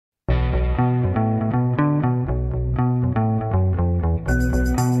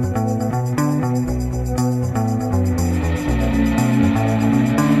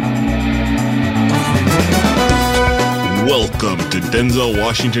Denzel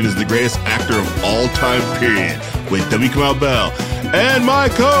Washington is the greatest actor of all time, period, with W. Kamau Bell. And my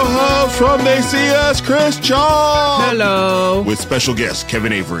co-host from They See Us, Chris Chalk. Hello. With special guest,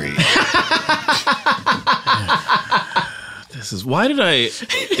 Kevin Avery. Why did I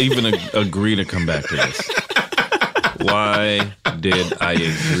even agree to come back to this? Why did I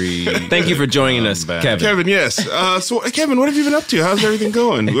agree? Thank you for joining us, Kevin. Kevin, yes. So, Kevin, what have you been up to? How's everything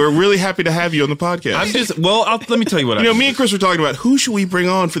going? We're really happy to have you on the podcast. Let me tell you what. Me and Chris were talking about who should we bring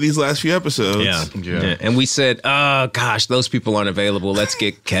on for these last few episodes. Yeah. And we said, oh, gosh, those people aren't available. Let's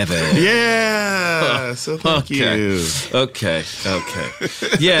get Kevin. Yeah. So thank you. Okay.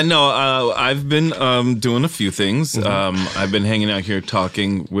 Yeah, no, I've been doing a few things. I've been hanging out here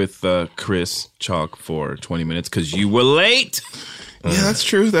talking with Chris Chalk for 20 minutes because you were late. Yeah, that's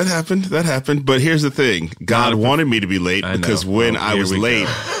true. That happened. But here's the thing. God wanted me to be late because when I was late,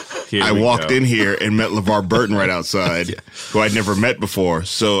 I walked in here and met LeVar Burton right outside, who I'd never met before.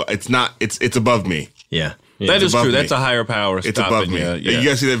 So it's above me. Yeah. That is true. That's a higher power. It's above me. Yeah. You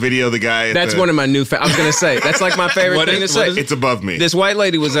guys see that video of the guy? That's one of my new. I was going to say that's like my favorite thing to say. It's above me. This white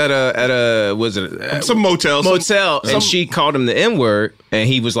lady was at some motel, and she called him the N-word, and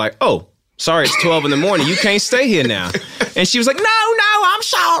he was like, "Oh, sorry, it's 12 in the morning. You can't stay here now." And she was like, "No, I'm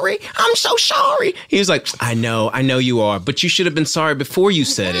sorry. I'm so sorry." He was like, I know you are, but you should have been sorry before you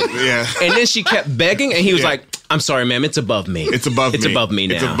said it. Yeah. And then she kept begging, and he was like, "I'm sorry, ma'am. It's above me. It's above me. It's above me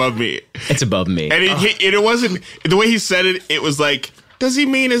now. It's above me. It's above me." And it wasn't the way he said it. It was like, does he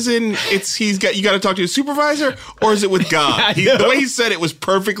mean as in you got to talk to your supervisor, or is it with God? The way he said it was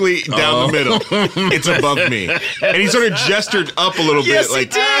perfectly down the middle. It's above me, and he sort of gestured up a little bit,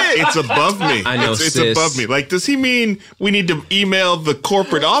 like it's above me. I know, it's above me. Like, does he mean we need to email the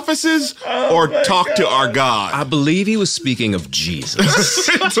corporate offices or talk to our God? I believe he was speaking of Jesus.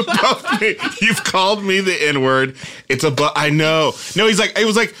 It's above me. You've called me the N-word. It's above. I know. No, it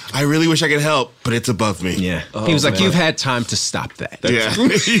was like, I really wish I could help, but it's above me. Yeah. He was like, you've had time to stop that. Yeah.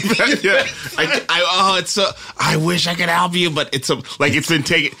 I wish I could help you, but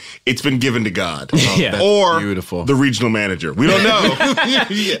it's been given to God. Or beautiful. The regional manager. We don't know.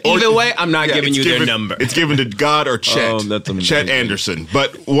 Either way, I'm not giving you their number. It's given to God or Chet. Oh, that's amazing. Chet Anderson.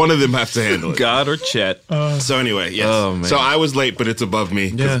 But one of them has to handle it. God or Chet. So anyway, yes. Oh, man. So I was late, but it's above me.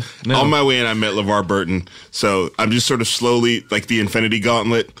 Yeah. No. On my way in, I met LeVar Burton. So I'm just sort of slowly, like the Infinity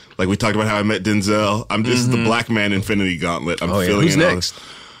Gauntlet. Like we talked about how I met Denzel. This is the Black Man Infinity Gauntlet. I'm filling Who's in next?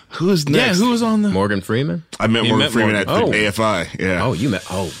 Who's next? Yeah, who was on the... Morgan Freeman? I met Morgan Freeman at the Oh. AFI. Yeah. Oh,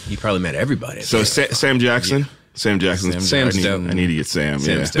 you probably met everybody. So Sam Jackson. Yeah. Sam Jackson. Sam's dope. I need to get Sam.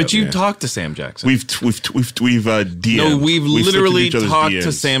 Sam's But you talked to Sam Jackson. We've DM'd. No, we've literally slipped into each other's talked DMs.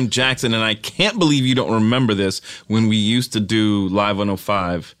 to Sam Jackson, and I can't believe you don't remember this when we used to do Live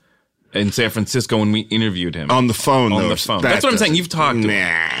 105 in San Francisco when we interviewed him. On the phone, On though. the phone. That's what I'm saying. You've talked to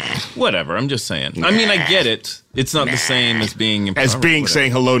him. Whatever. I'm just saying. I mean, I get it. It's not the same as being in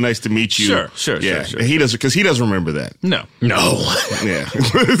saying hello, nice to meet you. Sure. He does, because he doesn't remember that. No. Yeah.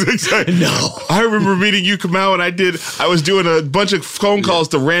 No. I remember meeting you, Kamau, and I was doing a bunch of phone calls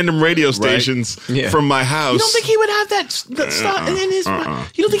to random radio stations from my house. You don't think he would have that stuff in his...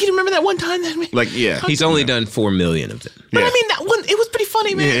 You don't think he'd remember that one time? He's only done 4 million of them. But I mean, that one, it was pretty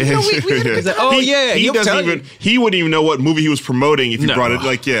funny, man. You know, we had a he wouldn't even know what movie he was promoting if you brought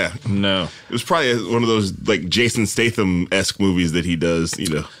it. No. It was probably one of those like Jason Statham-esque movies that he does, you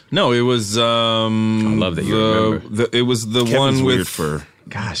know. No, it was I love that you remember. It was the Kevin's one weird with for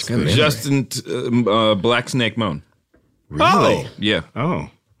gosh, good Justin Black Snake Moan. Really? Yeah. Oh.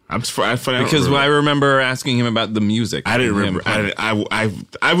 Because I remember asking him about the music. I didn't remember.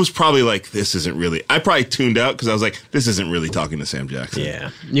 I was probably like, this isn't really. I probably tuned out because I was like, this isn't really talking to Sam Jackson. Yeah,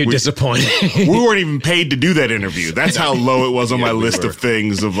 you're disappointed. We weren't even paid to do that interview. That's how low it was on my list of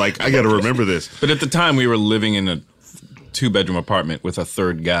things of like, I got to remember this. But at the time, we were living in a 2-bedroom apartment with a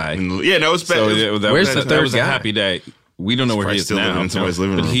third guy. Yeah, no, it's bad. So where's the third That was guy? a happy day. We don't know where he is still now. living in somebody's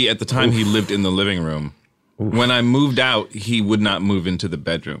living room. But at the time, he lived in the living room. When I moved out, he would not move into the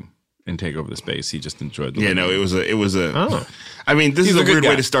bedroom and take over the space. He just enjoyed the living room. It was a. Oh. I mean, this is a weird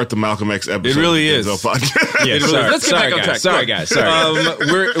way to start the Malcolm X episode. It really is. Yeah, Let's get back on track. Sorry, guys.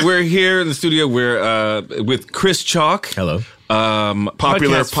 We're here in the studio. We're with Chris Chalk. Hello.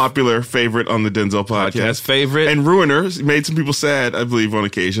 Popular favorite on the Denzel podcast. Favorite. And ruiner. Made some people sad, I believe, on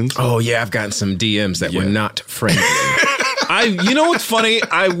occasions. Oh, yeah, I've gotten some DMs that were not friendly. You know what's funny?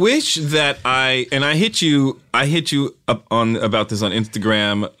 I wish that I hit you up on about this on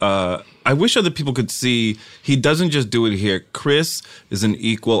Instagram. I wish other people could see he doesn't just do it here. Chris is an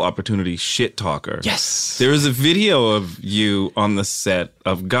equal opportunity shit talker. Yes. There is a video of you on the set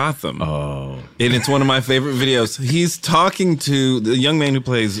of Gotham. Oh. And it's one of my favorite videos. He's talking to the young man who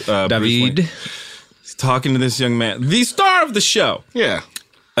plays David. He's talking to this young man, the star of the show. Yeah.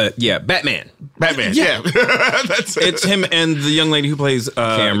 Batman. Yeah. That's it. It's him and the young lady who plays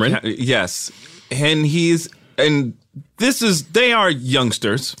Cameron. Yes. And they are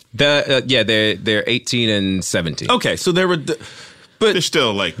youngsters. They're 18 and 17. Okay, so they were, but They're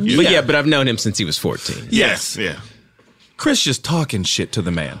still like, But I've known him since he was 14. yes, yeah. Chris just talking shit to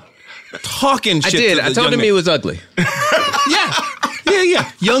the man, talking shit. I did. To the I told young him man. he was ugly. Yeah.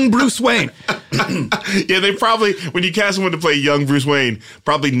 Young Bruce Wayne. Yeah, they probably, when you cast someone to play young Bruce Wayne,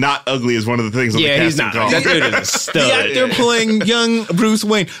 probably not ugly is one of the things on the Yeah, he's casting not. call. That dude is a stud. The actor playing young Bruce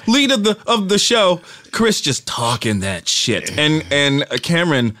Wayne, lead of the show. Chris just talking that shit, and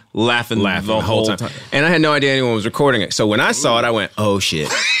Cameron laughing the whole time. And I had no idea anyone was recording it. So when I saw it, I went, "Oh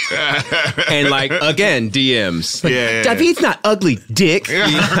shit!" And like again, DMs. Like, Yeah. David's not ugly, dick.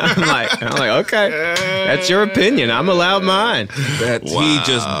 I'm like, okay, that's your opinion. I'm allowed mine. He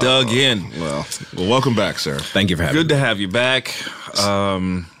just dug in. Well, welcome back, sir. Thank you for having me. Good to have you back.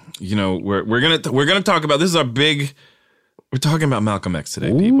 We're gonna talk about, this is our big. We're talking about Malcolm X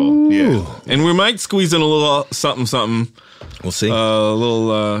today, people. Yeah. And we might squeeze in a little something. We'll see. A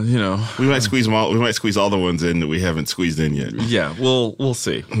little, We might squeeze them all. We might squeeze all the ones in that we haven't squeezed in yet. Yeah, we'll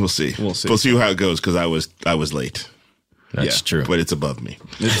see. We'll see. We'll see. We'll see how it goes because I was late, That's true. but it's above me.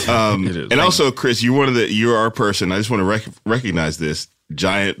 It is. And also, Chris, you're our person. I just want to recognize this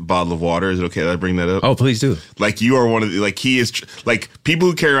giant bottle of water. Is it okay that I bring that up? Oh, please do. Like you are one of the, like he is like people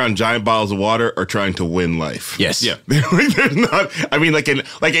who carry around giant bottles of water are trying to win life. Yes. Yeah. There's not. I mean, it's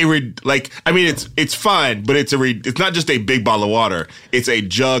fine, but it's not just a big bottle of water. It's a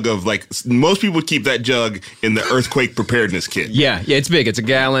jug of most people would keep that jug in the earthquake preparedness kit. Yeah. It's big. It's a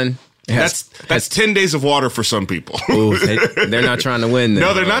gallon. That's 10 days of water for some people. Ooh, they're not trying to win.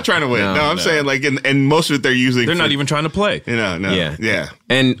 No, they're not trying to win. No, I'm saying and most of it they're using. They're not even trying to play. No. Yeah.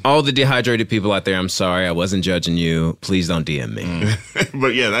 And all the dehydrated people out there, I'm sorry, I wasn't judging you. Please don't DM me.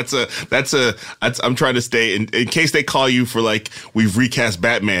 But yeah, I'm trying to stay in case they call you for we've recast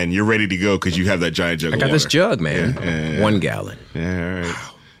Batman. You're ready to go because you have that giant jug. I got this jug, man. Yeah. 1 gallon. Yeah, all right.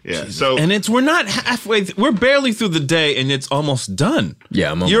 Yeah. So And we're not halfway. We're barely through the day, and it's almost done.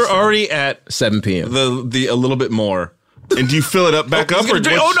 Yeah, I'm almost You're done. already at 7 p.m. the a little bit more. and do you fill it up back up? He's gonna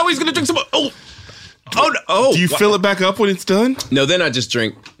drink, oh no, he's gonna drink some. Oh no. Do you fill it back up when it's done? No, then I just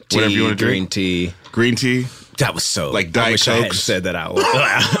drink tea, Whatever you wanna green drink. tea. Green tea. That was so Like Diet I wish I hadn't Cokes? said that out loud.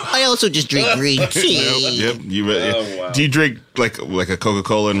 I also just drink green tea. Yep. Do you drink like a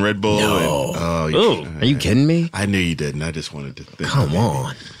Coca-Cola and Red Bull? No. And, Are you kidding me? I knew you didn't. I just wanted to think. Come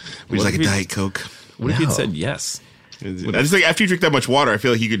on. Would you like a if you- Diet Coke? What if he'd No. said yes? I just think after you drink that much water, I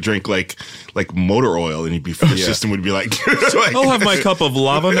feel like you could drink like motor oil, and your system would be like. I'll have my cup of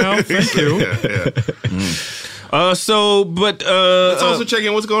lava now. Thank you. Let's also check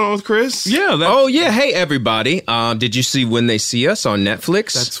in what's going on with Chris. Yeah. Oh yeah, hey everybody. Did you see When They See Us on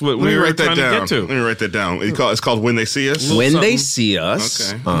Netflix? That's what Let me we were write that trying to down. get to. Let me write that down. It's called When They See Us. When They something. See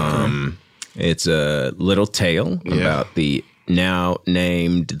Us. Okay. It's a little tale about the now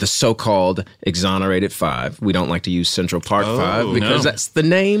named the so-called Exonerated Five. We don't like to use Central Park 5 because that's the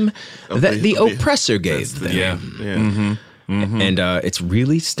name that the oppressor gave them. Yeah. Yeah. And it's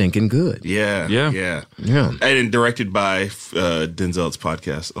really stinking good. Yeah. Yeah. And directed by Denzel's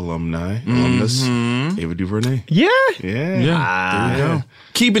podcast alumnus, Ava DuVernay. Yeah. Yeah. Yeah. There you go.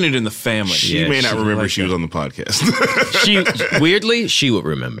 Keeping it in the family. She Yeah, may not she remember like she was on the podcast. She would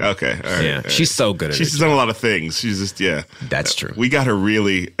remember. Okay. All right. Yeah. She's so good at She's it. done a lot of things. She's just, That's true. We got her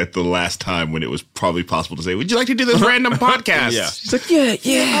really at the last time when it was probably possible to say, would you like to do this random podcast? Yeah. She's like, yeah,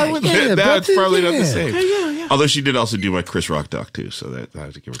 That's brother, probably not the yeah. same. Although she did also do my Chris Rock doc too, so that I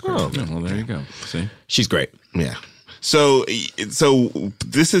have to give her credit. Oh, well, there you go. See? She's great. Yeah. So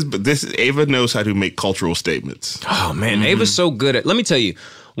this is Ava knows how to make cultural statements. Oh man, Ava's so good at. Let me tell you,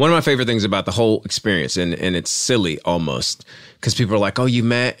 one of my favorite things about the whole experience, and it's silly almost, because people are like, "Oh, you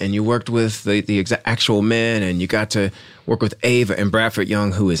met and you worked with the actual men, and you got to work with Ava and Bradford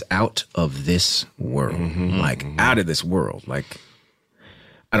Young, who is out of this world, out of this world, like."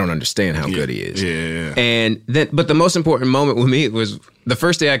 I don't understand how good he is. Yeah. And then, but the most important moment with me was the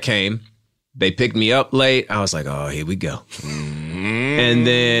first day I came. They picked me up late. I was like, oh, here we go. And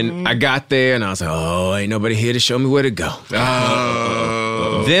then I got there and I was like, oh, ain't nobody here to show me where to go.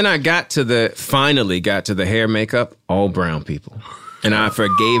 Then I finally got to the hair makeup, all brown people. And I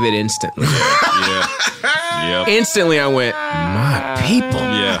forgave it instantly. Yeah. Instantly I went, my people.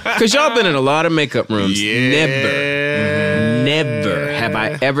 Yeah. Because y'all been in a lot of makeup rooms. Never have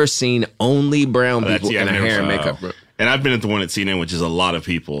I ever seen only brown people in a hair and makeup room. And I've been at the one at CNN, which is a lot of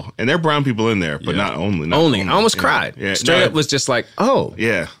people. And there are brown people in there, but not only. I almost cried. Yeah. Straight up was just like, oh.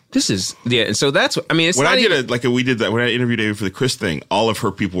 Yeah. This is, and so that's what, I mean, it's when not we did that, when I interviewed Ava for the Chris thing, all of her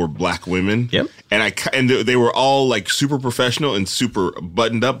people were black women. Yep. And they were all like super professional and super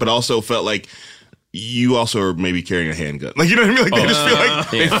buttoned up, but also felt like you also are maybe carrying a handgun. Like, you know what I mean? Like, they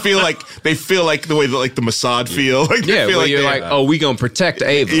just they feel like the way that like the Mossad feel. Like, they feel like you're like, oh, we gonna protect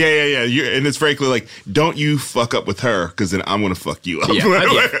Ava. Yeah. And it's very clear, like, don't you fuck up with her, because then I'm gonna fuck you up.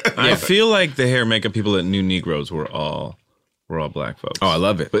 I feel like the hair and makeup people at New Negroes were all black folks. Oh, I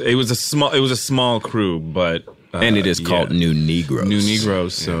love it. But it was a small crew, but and it is called New Negroes. New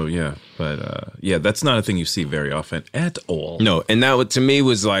Negroes. So but that's not a thing you see very often at all. No, and that to me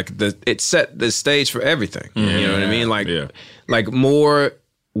was like it set the stage for everything. You know what I mean? Like more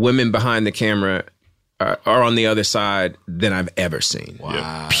women behind the camera are on the other side than I've ever seen.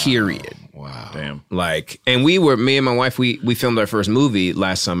 Wow. Period. Wow. Damn. Like, and me and my wife, we filmed our first movie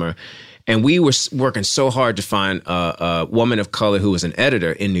last summer. And we were working so hard to find a woman of color who was an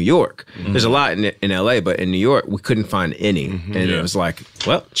editor in New York. Mm-hmm. There's a lot in LA, but in New York, we couldn't find any. Mm-hmm. And it was like,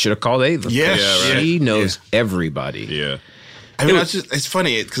 well, should have called Ava. Yeah, she knows everybody. Yeah. I mean, it's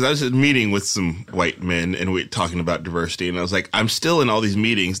funny because I was at a meeting with some white men and we were talking about diversity, and I was like, I'm still in all these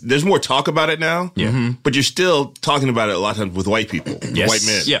meetings. There's more talk about it now, but you're still talking about it a lot of times with white people, white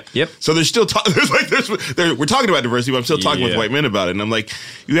men. Yeah. Yep. So there's still we're talking about diversity, but I'm still talking with white men about it, and I'm like,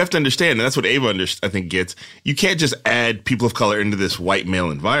 you have to understand, and that's what Ava I think gets. You can't just add people of color into this white male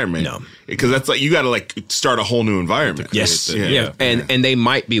environment, because that's like you got to like start a whole new environment. Yes, and they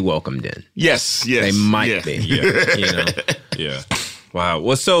might be welcomed in. Yes, they might be. Yeah. You know. Yeah. Wow.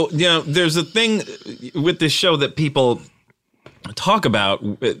 Well, so, there's a thing with this show that people talk about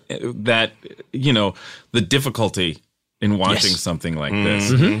that, the difficulty in watching something like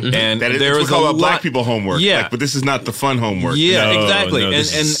this. Mm-hmm. And that there we is call a it black people homework. Yeah. But this is not the fun homework. Yeah, exactly. No,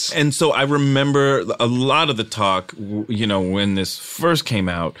 and so I remember a lot of the talk, when this first came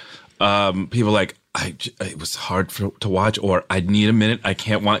out, people like, it was hard to watch, or I need a minute. I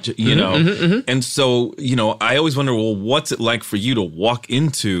can't watch it, And so, I always wonder, well, what's it like for you to walk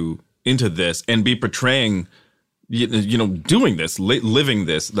into this and be portraying, doing this, living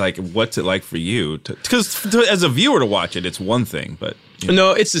this? Like, what's it like for you? Because as a viewer to watch it, it's one thing, but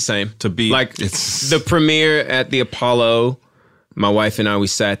no, it's the same. To be like the premiere at the Apollo. My wife and I, we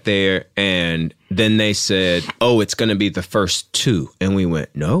sat there, and then they said, "Oh, it's going to be the first two," and we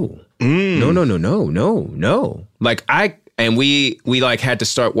went, "No, no." Like we like had to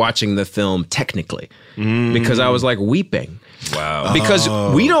start watching the film technically because I was like weeping. Wow. Because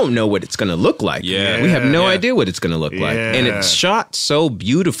we don't know what it's going to look like. Yeah. We have no idea what it's going to look like. And it's shot so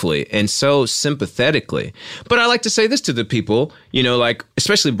beautifully and so sympathetically. But I like to say this to the people, like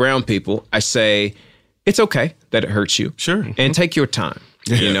especially brown people. I say, it's okay that it hurts you. Sure. And take your time.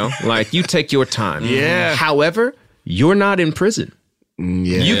 Like you take your time. Yeah. However, you're not in prison.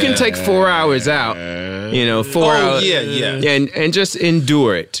 Yeah. You can take 4 hours out, 4 hours. Yeah. And just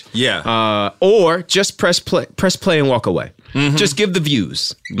endure it. Yeah. Or just press play and walk away. Mm-hmm. Just give the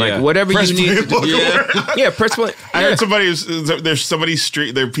views. Like whatever press you need to do. Yeah, press play. I heard there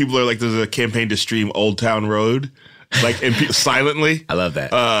are people are like, there's a campaign to stream Old Town Road. Like and silently, I love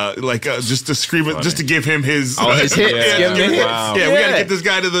that. Just to scream it, just to give him his his hits. Wow. Yeah, we gotta get this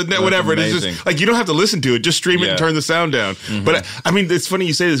guy to the net, whatever. And it's just like you don't have to listen to it; just stream it and turn the sound down. Mm-hmm. But I mean, it's funny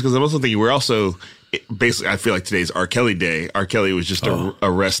you say this because I'm also thinking we're also basically. I feel like today's R. Kelly day. R. Kelly was just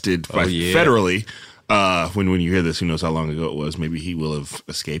arrested federally. When you hear this, who knows how long ago it was? Maybe he will have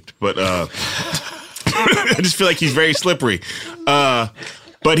escaped. But I just feel like he's very slippery.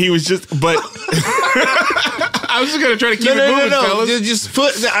 But he was just, I was just going to try to keep it moving, fellas. Just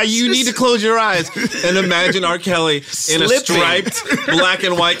put, you need to close your eyes and imagine R. Kelly in a striped black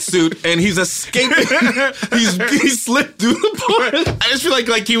and white suit, and he's escaping. He's slipped through the portal. I just feel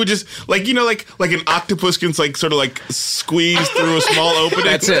like he would just, like an octopus can sort of squeeze through a small opening.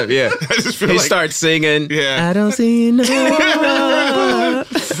 That's it, yeah. I just feel he starts singing, yeah. I don't see no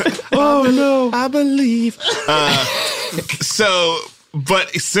oh no, I believe.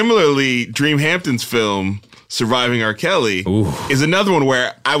 But similarly, Dream Hampton's film Surviving R. Kelly is another one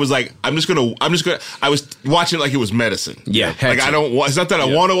where I was like, I was watching it like it was medicine. Yeah. Like it's not that I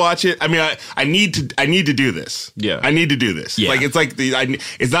want to watch it. I mean, I need to do this. Yeah. I need to do this. Yeah. Like, it's like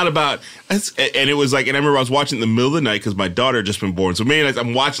it's not about, and it was like, and I remember I was watching it in the middle of the night because my daughter had just been born. So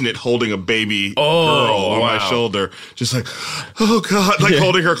I'm watching it holding a baby girl on my shoulder, just like, oh God, like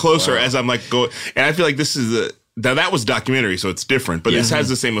holding her closer as I'm like going. And I feel like this is now that was documentary, so it's different, but this has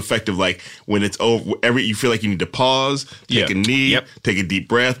the same effect of like when it's over, you feel like you need to pause, take a knee, take a deep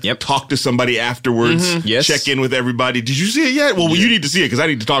breath, talk to somebody afterwards, check in with everybody. Did you see it yet? Well, you need to see it because I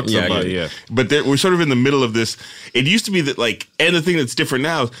need to talk to somebody. But we're sort of in the middle of this. It used to be that like, and the thing that's different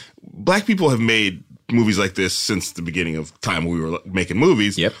now is Black people have made movies like this since the beginning of time when we were making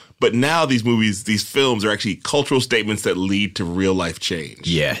movies. But now these films are actually cultural statements that lead to real life change.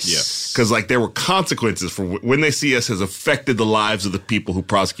 Yes. Because like there were consequences for when they see us has affected the lives of the people who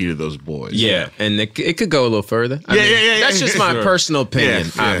prosecuted those boys. Yeah. And it could go a little further. I mean, that's just my personal opinion,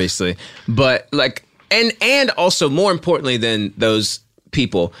 obviously. But like, and also more importantly than those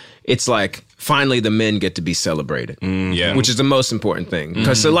people, it's like, finally, the men get to be celebrated, which is the most important thing.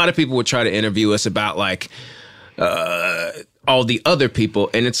 Because a lot of people would try to interview us about like all the other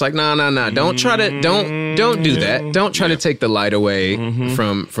people, and it's like, no. Don't try to don't do that. Don't try to take the light away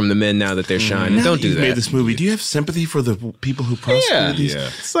from the men now that they're shining. Now don't that do you've that. made this movie. Do you have sympathy for the people who prosecuted these?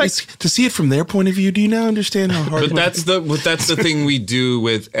 It's like to see it from their point of view. Do you now understand how hard? But that's the thing we do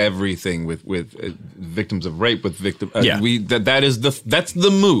with everything with victims of rape, with that's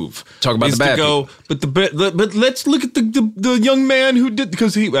the move. Talk about the bad people. But let's look at the young man who did,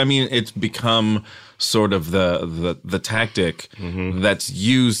 because it's become sort of the tactic that's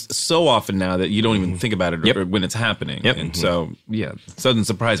used so often now that you don't even think about it when it's happening. And so, it doesn't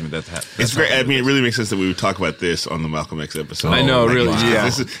surprise me that's it's great. I mean, it really makes sense that we would talk about this on the Malcolm X episode. I know, really.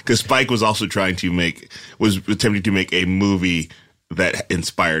 Yeah. Because Spike was also was attempting to make a movie that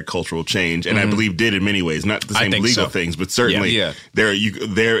inspired cultural change, and I believe did in many ways. Not the same legal things, but certainly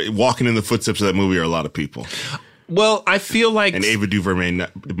they're walking in the footsteps of that movie are a lot of people. Well, I feel like... And Ava DuVernay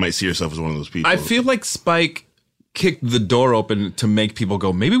might see herself as one of those people. I feel like Spike kicked the door open to make people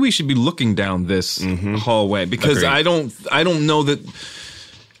go, maybe we should be looking down this hallway. Because I don't know that...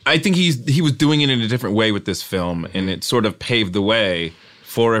 I think he was doing it in a different way with this film, and it sort of paved the way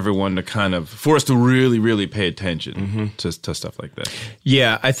for everyone to for us to really, really pay attention to stuff like that.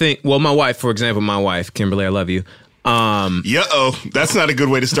 Yeah, I think... Well, my wife, Kimberly, I love you. That's not a good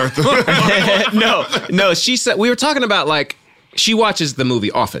way to start the No. She said we were talking about like she watches the movie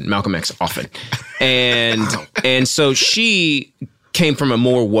often, Malcolm X often, and so she came from a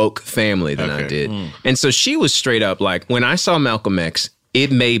more woke family than I did, and so she was straight up like, when I saw Malcolm X,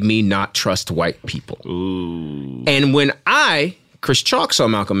 it made me not trust white people. Ooh. And when Chris Chalk saw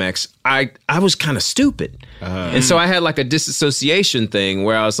Malcolm X, I was kind of stupid, and so I had like a disassociation thing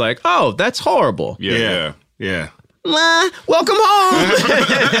where I was like, oh, that's horrible. Yeah. Welcome home.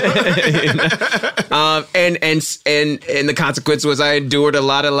 And the consequence was I endured a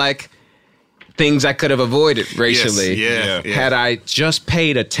lot of like things I could have avoided racially. Had I just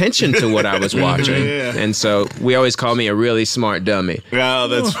paid attention to what I was watching. And so we always call me a really smart dummy. No,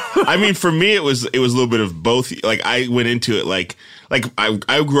 that's. I mean, for me, it was a little bit of both. Like I went into it like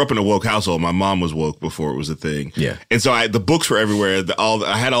I grew up in a woke household. My mom was woke before it was a thing. Yeah. And so the books were everywhere.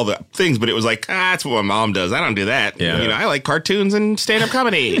 I had all the things, but it was like, that's what my mom does. I don't do that. Yeah. I like cartoons and stand-up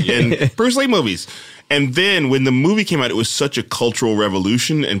comedy and Bruce Lee movies. And then when the movie came out, it was such a cultural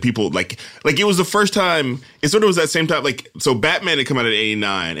revolution, and people like it was the first time. It sort of was that same time. Like, so Batman had come out in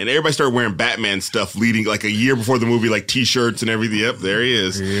 '89, and everybody started wearing Batman stuff leading like a year before the movie, like T-shirts and everything. Yep, there he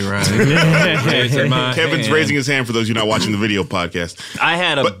is. You're right. Kevin's raising his hand for those of you not watching the video podcast. I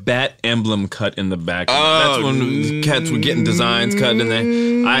had a bat emblem cut in the back. That's when cats were getting designs cut in there.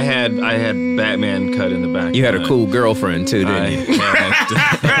 I had Batman cut in the back. You had a cool girlfriend too, didn't you?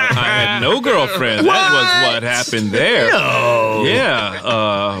 I had no girlfriend. What? That was what happened there. No.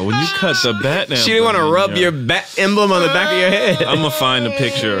 Yeah. When you cut the bat emblem. She didn't want to rub your bat emblem on the back of your head. I'm going to find a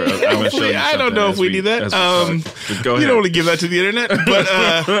picture. I'm going to show you. I don't know if we need that. Go ahead. You don't want to give that to the internet. But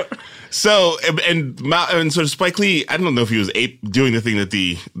so so Spike Lee, I don't know if he was doing the thing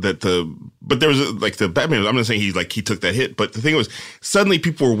but there was like the Batman. I'm not saying he took that hit, but the thing was suddenly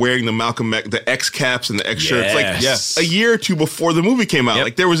people were wearing the Malcolm X, the X caps and the X shirts, a year or two before the movie came out. Yep.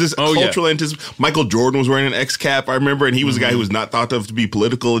 Like there was this cultural anticipation. Michael Jordan was wearing an X cap, I remember, and he was a guy who was not thought of to be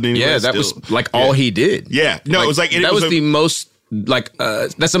political in any way. Yeah, that was like all he did. Yeah, no, it was like that was the most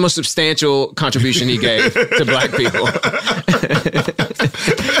that's the most substantial contribution he gave to black people.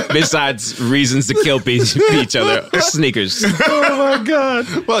 Besides reasons to kill each other, sneakers. Oh my God!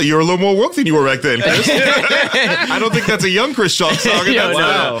 Well, you're a little more woke than you were back then, Chris. I don't think that's a young Chris Shaw song.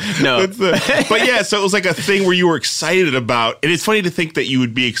 No. But yeah, so it was like a thing where you were excited about, and it's funny to think that you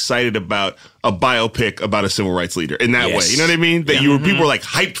would be excited about a biopic about a civil rights leader in that way. You know what I mean? That people were like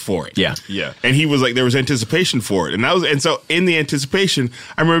hyped for it. Yeah. And he was like, there was anticipation for it, and so in the anticipation,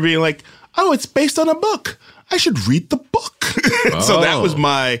 I remember being like, oh, it's based on a book. I should read the book. So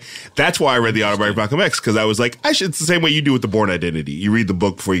that's why I read the autobiography of Malcolm X, because I was like, it's the same way you do with The Bourne Identity. You read the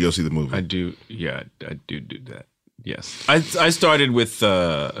book before you go see the movie. I do that. Yes. I started with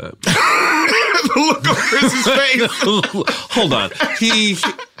the look on Chris's face. Hold on.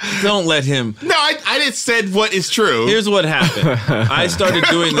 Don't let him. No, I just said what is true. Here's what happened. I started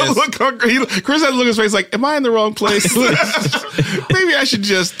doing this. Chris had a look on his face like, am I in the wrong place? Maybe I should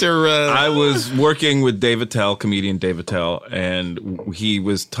just. I was working with Dave Attell, comedian Dave Attell, and he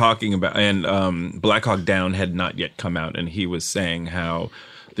was talking about, and Black Hawk Down had not yet come out, and he was saying how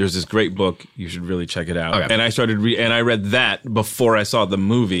there's this great book, you should really check it out. Okay. And I started and I read that before I saw the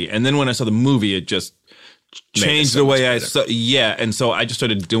movie, and then when I saw the movie, it just changed the way I saw. Yeah, and so I just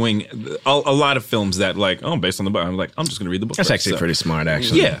started doing a lot of films that based on the book. I'm like, I'm just going to read the book. That's actually pretty smart,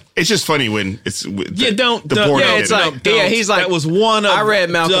 actually. Yeah, it's just funny when it's he's like, that was one of I read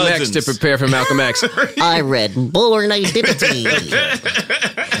Malcolm X to prepare for Malcolm X. I read Bourne Identity. All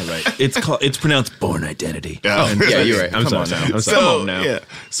right, it's pronounced Bourne Identity. Yeah, you're right. I'm sorry. Come on now. Yeah.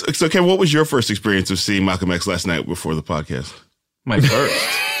 So Ken, what was your first experience of seeing Malcolm X last night before the podcast? My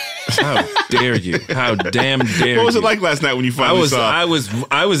first. How dare you? How damn dare you? What was it like last night when you finally saw? I was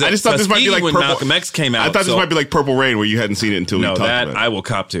at just thought this might be like when Purple, Malcolm X came out. I thought this might be like Purple Rain, where you hadn't seen it until we talked about it. I will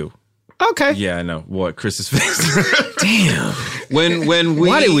cop to. Okay. Yeah, I know. What, Chris's face? Damn. When we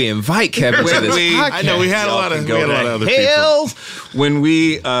why did we invite Kevin to this podcast? I know we had a lot of other people. people. When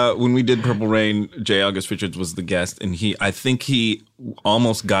we did Purple Rain, J. August Richards was the guest, and I think he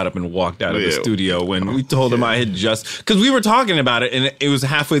almost got up and walked out of the studio when we told him I had because we were talking about it, and it was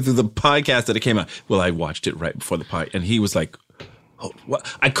halfway through the podcast that it came out. Well, I watched it right before the podcast, and he was like, oh, what?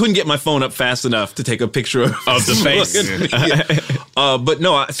 I couldn't get my phone up fast enough to take a picture of the face. But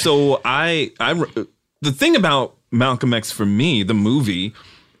no, the thing about Malcolm X for me, the movie,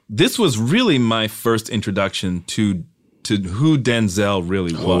 this was really my first introduction to who Denzel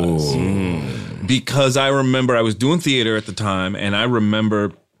really was. Because I remember I was doing theater at the time, and I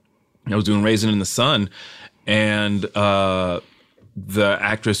remember I was doing Raisin in the Sun, and the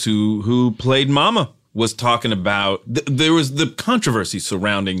actress who played Mama was talking about there was the controversy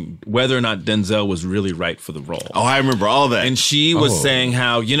surrounding whether or not Denzel was really right for the role. Oh, I remember all that. And she was saying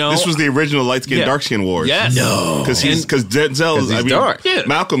how, this was the original light skin, dark skin wars. Yes. No. Because Denzel is dark. Yeah.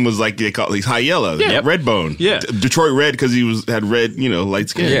 Malcolm was like, he's high yellow, red bone. Yeah. Detroit red because he had red, light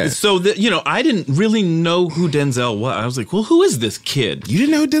skin. Yeah. So I didn't really know who Denzel was. I was like, well, who is this kid? You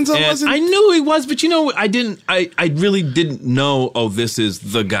didn't know who Denzel was? I knew he was, but I really didn't know, this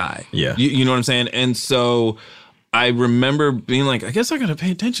is the guy. Yeah. You know what I'm saying? And so I remember being like, I guess I got to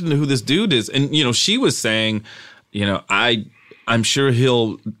pay attention to who this dude is. And, she was saying, I'm sure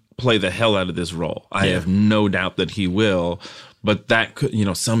he'll play the hell out of this role. I have no doubt that he will. But that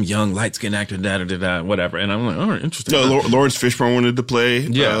could, some young light-skinned actor, whatever. And I'm like, oh, interesting. No, Lawrence Fishburne wanted to play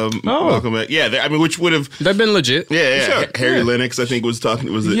Malcolm X. Yeah, which would have... That'd been legit. Yeah. Sure. Harry Lennox, I think, was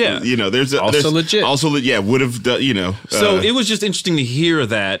talking... There's legit. Also, would have done, So it was just interesting to hear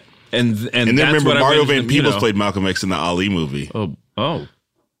that. And then that's remember, what Mario Van Peebles played Malcolm X in the Ali movie. Oh.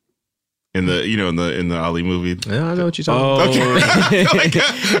 In the in the Ali movie. Yeah, I know what you're talking about. Okay.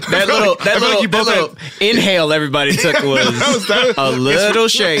 that little inhale everybody took was a little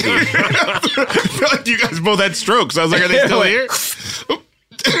shady. I feel like you guys both had strokes. I was like, are they still here?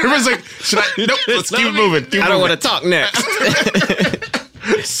 Everyone's like, should I? Nope, let's keep it moving. I don't want to talk next.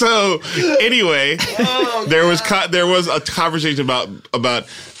 So anyway, there was a conversation about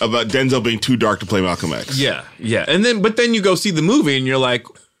Denzel being too dark to play Malcolm X. Yeah. But then you go see the movie and you're like,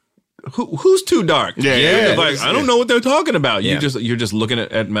 who's too dark? Yeah. Like, I don't know what they're talking about. Yeah. You're just looking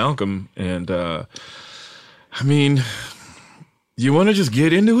at Malcolm, and I mean, you want to just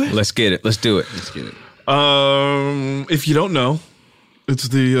get into it? Let's get it. Let's do it. If you don't know, it's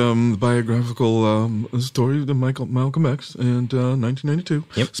the biographical story of Malcolm X, and 1992.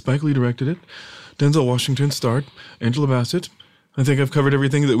 Yep. Spike Lee directed it. Denzel Washington starred. Angela Bassett. I think I've covered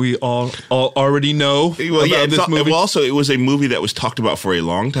everything that we all already know about this movie. Well, also, it was a movie that was talked about for a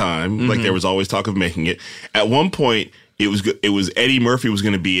long time. Mm-hmm. Like, there was always talk of making it. At one point, it was Eddie Murphy was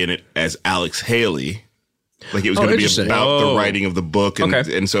going to be in it as Alex Haley. Like it was going to be interesting. about the writing of the book.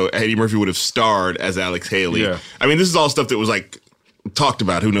 And so Eddie Murphy would have starred as Alex Haley. Yeah. I mean, this is all stuff that was like talked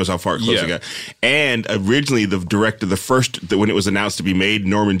about. Who knows how far close it got. And originally the director, when it was announced to be made,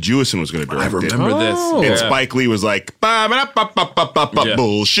 Norman Jewison was going to direct it. I remember this. And Spike Lee was like,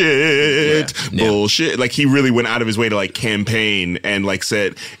 bullshit, bullshit. Like he really went out of his way to like campaign and like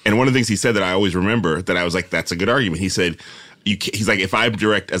said, and one of the things he said that I always remember that I was like, that's a good argument. He said, he's like, if I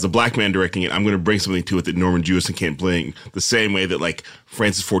direct as a black man directing it, I'm going to bring something to it that Norman Jewison can't bring, the same way that like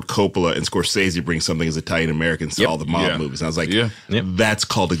Francis Ford Coppola and Scorsese bring something as Italian Americans to all the mob movies. And I was like, that's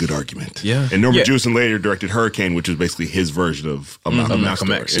called a good argument. Yeah. And Norman Jewison later directed Hurricane, which was basically his version of a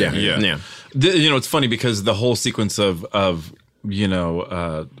Malcolm X. Yeah. It's funny because the whole sequence of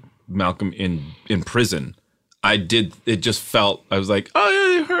Malcolm in prison. It just felt, I was like, oh,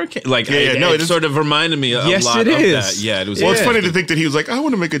 yeah, Hurricane. Like, it sort of reminded me a lot of that. Yeah, it was. Well, it's funny to think that he was like, I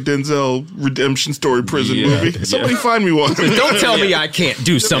want to make a Denzel redemption story prison movie. Somebody find me one. Don't tell me I can't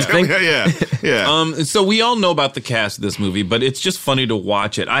do something. Yeah. So we all know about the cast of this movie, but it's just funny to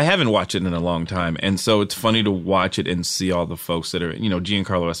watch it. I haven't watched it in a long time, and so it's funny to watch it and see all the folks that are,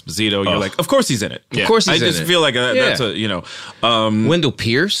 Giancarlo Esposito. You're like, of course he's in it. Of course he's in it. I just feel like that's Wendell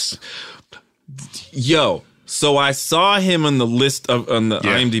Pierce. So I saw him on the list on the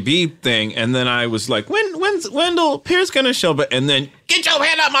IMDb thing, and then I was like, when's Wendell Pierce gonna show up? And then, get your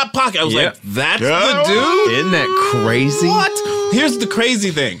hand out my pocket. I was like, that's the dude? Isn't that crazy? What? Here's the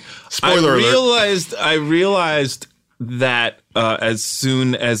crazy thing. Spoiler alert. I realized that as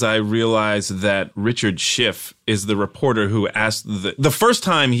soon as I realized that Richard Schiff is the reporter who asked the first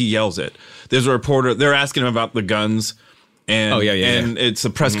time he yells it, there's a reporter, they're asking him about the guns. And, and it's a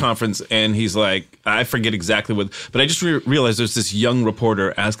press conference, and he's like, I forget exactly what, but I just realized there's this young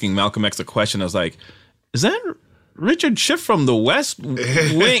reporter asking Malcolm X a question. I was like, is that Richard Schiff from the West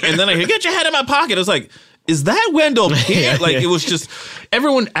Wing? And then I hear, get your head in my pocket. I was like, is that Wendell Pierce? Like, it was just,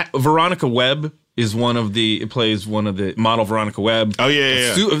 everyone, Veronica Webb is plays one of the model Veronica Webb. Oh,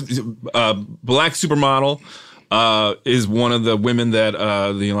 yeah. Black supermodel. Is one of the women that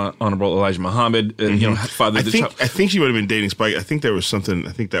the Honorable Elijah Muhammad, fathered the child. I think she would have been dating Spike. I think there was something.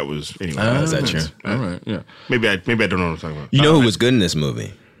 I think that was anyway. Is that true? All right, yeah. Maybe I don't know what I'm talking about. You know who was good in this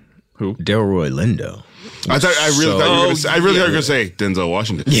movie? Who? Delroy Lindo. I really thought you were going to say Denzel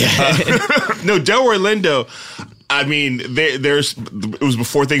Washington. Yeah. No, Delroy Lindo. I mean, it was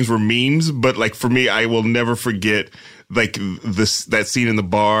before things were memes, but like for me, I will never forget. Like that scene in the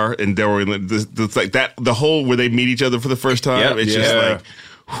bar and Delroy Lindo, like that, the whole where they meet each other for the first time. It's just like,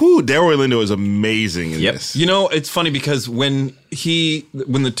 Delroy Lindo is amazing in this. It's funny because when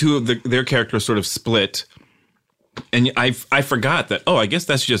the two of their characters sort of split, and I forgot that. Oh, I guess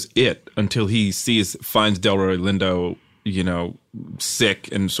that's just it until he finds Delroy Lindo,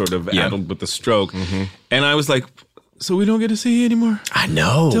 sick and sort of addled with the stroke, and I was like, so we don't get to see you anymore? I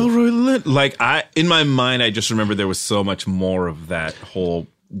know. Delroy Lindo. Like, in my mind, I just remember there was so much more of that whole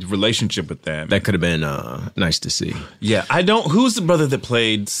relationship with them. That could have been nice to see. Yeah. Who's the brother that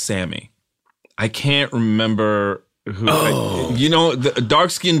played Sammy? I can't remember who. The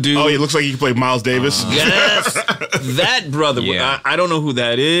dark-skinned dude. Oh, he looks like he could play Miles Davis. Yes. That brother. Yeah. I don't know who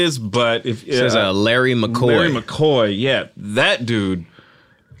that is, but if says Larry McCoy. Larry McCoy, yeah. That dude,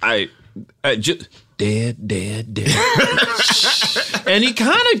 I just... Dead. And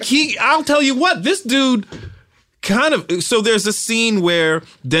I'll tell you what, this dude so there's a scene where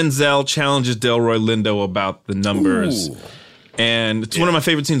Denzel challenges Delroy Lindo about the numbers. Ooh. And it's one of my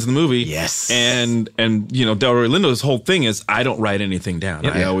favorite scenes in the movie. Yes. And Delroy Lindo's whole thing is, I don't write anything down.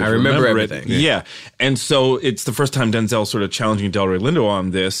 I always remember everything. Yeah. And so it's the first time Denzel's sort of challenging Delroy Lindo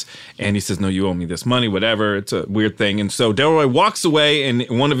on this. And he says, no, you owe me this money, whatever. It's a weird thing. And so Delroy walks away, and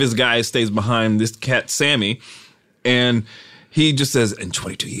one of his guys stays behind this cat, Sammy. And he just says, in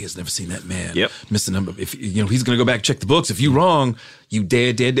 22 years, never seen that man miss a number. If he's going to go back, check the books. If you wrong, you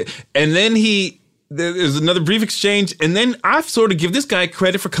dead. And then there's another brief exchange, and then I sort of give this guy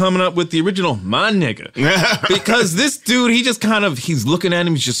credit for coming up with the original "my nigga," because this dude, he just he's looking at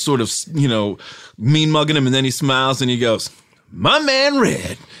him, he's just sort of, mean mugging him, and then he smiles and he goes, "My man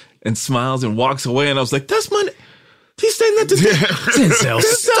Red," and smiles and walks away, and I was like, "That's my." He's saying that to Denzel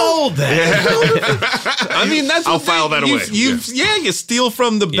stole that. Yeah. I mean, that's. I'll file that away. You steal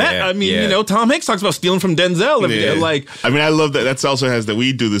from the bet. Yeah, I mean, Tom Hanks talks about stealing from Denzel. I mean, I love that. That's also has that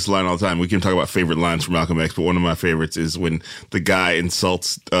we do this line all the time. We can talk about favorite lines from Malcolm X, but one of my favorites is when the guy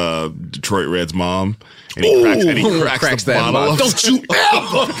insults Detroit Red's mom. And he cracks the bottle. Don't you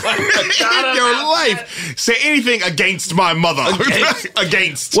ever in your life say anything against my mother.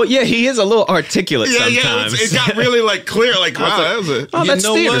 Against. Well, yeah, he is a little articulate sometimes. Yeah, it got really really like clear. Like, wow, that was a. Oh, that's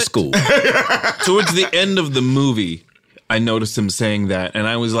know theater what? school. Towards the end of the movie, I noticed him saying that, and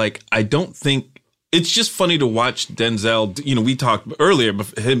I was like, I don't think. It's just funny to watch Denzel. You know, we talked earlier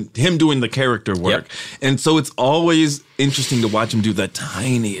about him doing the character work, and so it's always interesting to watch him do the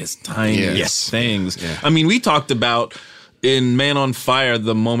tiniest things. Yeah. I mean, we talked about in Man on Fire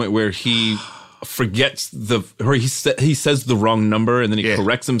the moment where he forgets he says the wrong number and then he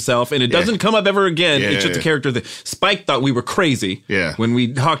corrects himself and it doesn't come up ever again. It's just a character that Spike thought we were crazy when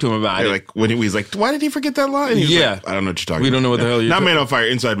we talked to him about it. Like when he was like, why did he forget that line? He was like, I don't know what you're talking about. We don't know what the hell you're Not Man on Fire,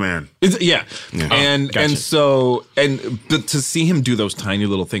 Inside Man. And but to see him do those tiny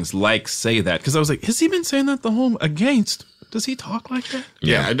little things like say that, because I was like, has he been saying that the whole against? Does he talk like that?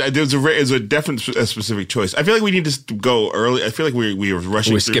 Yeah, there's a definite specific choice. I feel like we need to go early. I feel like we were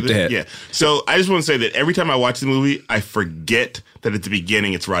rushing. We skipped ahead. Yeah. So I just want to say that every time I watch the movie, I forget that at the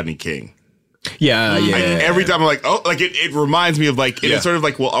beginning it's Rodney King. Yeah. Every time I'm like, oh, like it reminds me of like, it sort of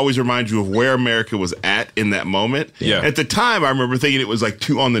like will always remind you of where America was at in that moment. Yeah. And at the time, I remember thinking it was like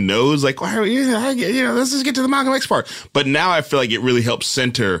too on the nose, like, why are we, let's just get to the Malcolm X part. But now I feel like it really helps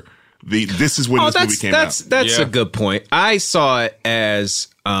center this is when this movie came out. That's a good point. I saw it as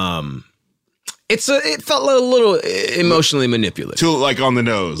it felt a little emotionally manipulative. Too like on the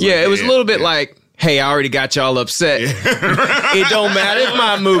nose. Yeah, it was a little bit like, hey, I already got y'all upset. It don't matter if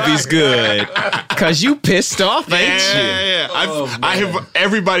my movie's good, cause you pissed off, ain't you? Yeah. I have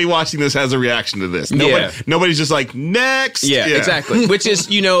everybody watching this has a reaction to this. Nobody's just like next. Yeah, exactly. Which is,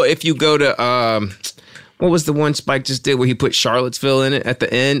 if you go to what was the one Spike just did where he put Charlottesville in it at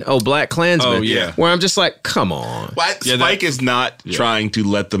the end? Oh, Black Klansman. Oh, yeah. Where I'm just like, come on. Spike is not trying to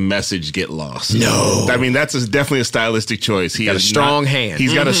let the message get lost. No. I mean, that's definitely a stylistic choice. He got a strong hand.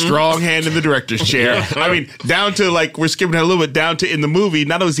 He's got a strong hand in the director's chair. I mean, down to like, we're skipping a little bit down to in the movie.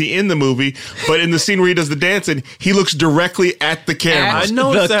 Not only is he in the movie, but in the scene where he does the dancing, he looks directly at the camera. I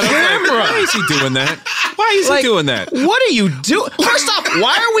noticed that. Camera. Why is he doing that? Why is he doing that? What are you doing? First off,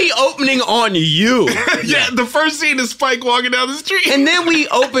 why are we opening on you? Yeah, the first scene is Spike walking down the street. And then we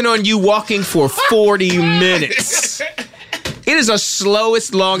open on you walking for 40 minutes. It is the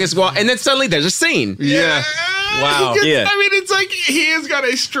slowest, longest walk. And then suddenly there's a scene. Yeah. Wow. I mean, it's like he has got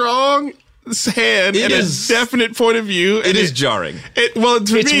a strong hand and a definite point of view. It is jarring.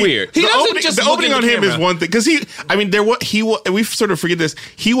 It's me, weird. He doesn't the opening on him is one thing because we sort of forget this.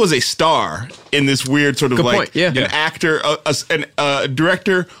 He was a star in this weird sort of an actor, a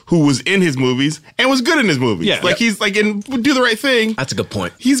director who was in his movies and was good in his movies. Yeah. He's like in Do the Right Thing. That's a good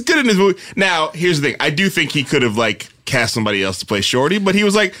point. He's good in his movie. Now, here's the thing. I do think he could have cast somebody else to play Shorty, but he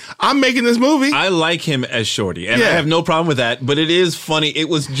was like, I'm making this movie. I like him as Shorty, and I have no problem with that, but it is funny. It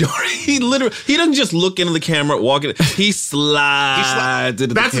was jarring. He doesn't just look into the camera, walk it. He slides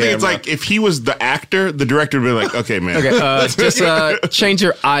into the camera. That's the thing. It's like, if he was the actor, the director would be like, okay, man. Okay, just change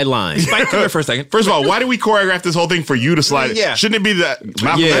your eye line. Spike, come here for a second. First of all, why did we choreograph this whole thing for you to slide? Yeah. Shouldn't it be the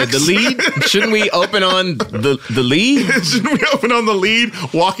Malcolm X? The lead? Shouldn't we open on the lead? Shouldn't we open on the lead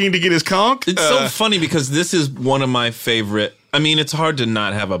walking to get his conch? It's so funny because this is one of my favorite. I mean, it's hard to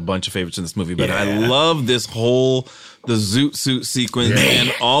not have a bunch of favorites in this movie, but I love this the zoot suit sequence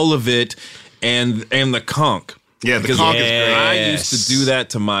and all of it, and the conch. Yeah, the conch is great. I used to do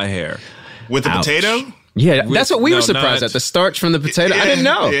that to my hair with the potato. Yeah, that's what we were surprised at. The starch from the potato. I didn't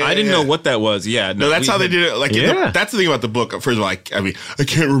know. I didn't know what that was. Yeah. No, that's how they did it. That's the thing about the book. First of all, I mean, I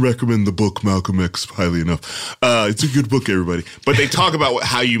can't recommend the book Malcolm X highly enough. It's a good book, everybody. But they talk about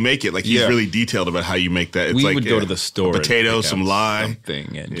how you make it. Like, he's really detailed about how you make that. It's we would go to the store. Potato, some lye.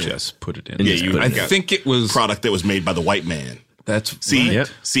 Something, and just put it in. Yeah, I think it was product that was made by the white man. That's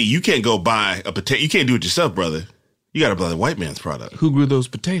See, you can't go buy a potato. You can't do it yourself, brother. You got to buy the white man's product. Who grew those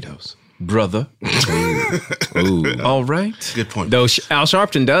potatoes? Brother. Ooh. All right. Good point. Though Al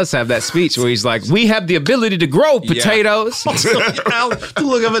Sharpton does have that speech where he's like, we have the ability to grow potatoes. Look up at Al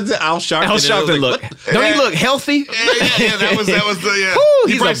Sharpton. Al Sharpton don't he look healthy? Yeah, that was the Ooh,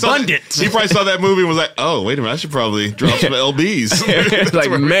 he's abundant. He probably saw that movie and was like, oh, wait a minute, I should probably drop some LBs.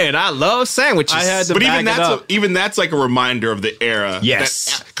 Like, man, I love sandwiches. I had to but back even that's like a reminder of the era.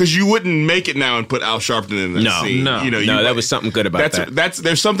 Yes. Because you wouldn't make it now and put Al Sharpton in that scene. No, that was something good about that.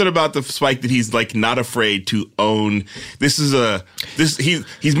 There's something about the Spike that he's like not afraid to own. He's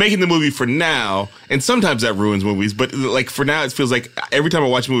making the movie for now, and sometimes that ruins movies. But like for now, it feels like every time I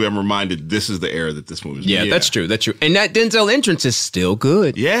watch a movie, I'm reminded this is the era that this movie is. Yeah, that's true. That's true. And that Denzel entrance is still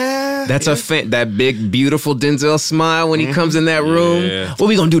good. Yeah. That's that big, beautiful Denzel smile when he comes in that room. Yeah. What are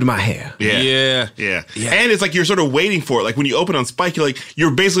we gonna do to my hair? Yeah. And it's like you're sort of waiting for it. Like when you open on Spike,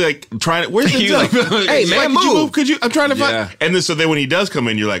 you're basically like trying to. Where's Denzel? Hey man, could you move. move? Could you? I'm trying to find. Yeah. And then so then when he does come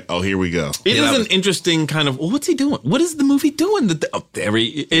in, you're like, oh, here we go. It is an interesting kind of. Well, what's he doing? What is the movie doing?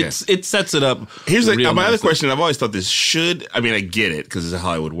 It sets it up. Here's my other nicely. question. I've always thought this should. I mean, I get it because this is how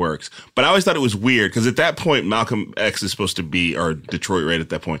Hollywood works. But I always thought it was weird because at that point, Malcolm X is supposed to be, or Detroit Red at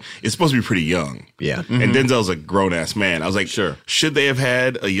that point, is supposed to be pretty young. Yeah. And Denzel's a grown ass man. I was like, Sure. Should they have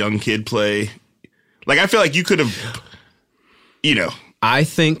had a young kid play? Like, I feel like you could have, I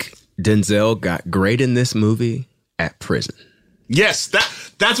think Denzel got great in this movie at prison. Yes,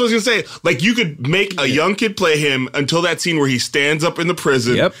 that's what I was gonna say. Like you could make a young kid play him until that scene where he stands up in the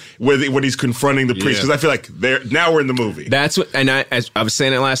prison, Yep. when he's confronting the priest. Yeah. Because I feel like now we're in the movie. That's what, and as I was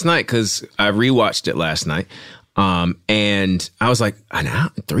saying it last night because I rewatched it last night, and I was like, an hour,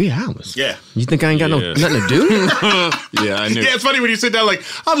 3 hours. Yeah. You think I ain't got nothing to do? Yeah, I knew. Yeah, it's funny when you sit down like,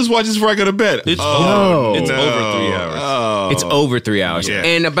 I'll just watch this before I go to bed. It's Oh. over 3 hours. Oh. It's over 3 hours, Yeah.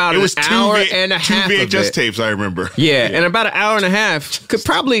 and about It was an hour and a half. two of VHS it. tapes, I remember. Yeah, and about an hour and a half could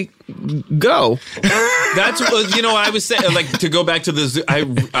probably go. That's what I was saying. Like to go back to the zoo.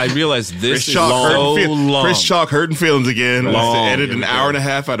 I realized this is Chalk long. Chris Chalk hurting feelings again. Wants to Long. edit an hour and a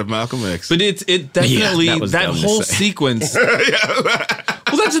half out of Malcolm X. But it definitely Yeah, that was that dumb to whole say. sequence.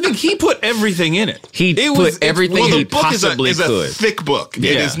 Well, that's the thing. He put everything in it. He put everything the he book possibly is a could. thick book. It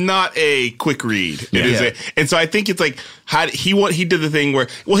Yeah. is not a quick read. It is Yeah. and so I think it's like he did the thing where,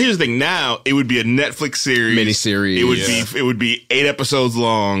 well, here's the thing. Now it would be a Netflix series, Miniseries. It would be 8 episodes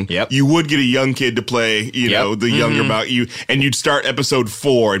long. Yep. You would get a young kid to play, the younger about you, and you'd start episode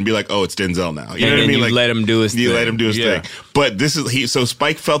 4 and be like, oh, it's Denzel now. You know what I then mean? you Like let him do his You thing. let him do his Yeah. thing. But this is so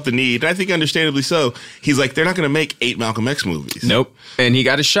Spike felt the need, and I think understandably so. He's like, they're not going to make 8 Malcolm X movies. Nope. And he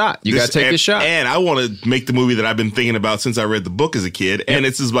got a shot. You got to take and, your shot. And I want to make the movie that I've been thinking about since I read the book as a kid. And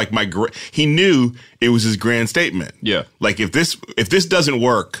this is like he knew it was his grand statement. Yeah. Like if this doesn't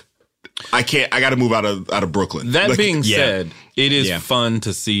work, I got to move out of Brooklyn. That Like, being yeah. said, it is Yeah. fun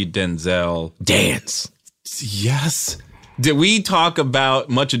to see Denzel. Dance. Yes. Did we talk about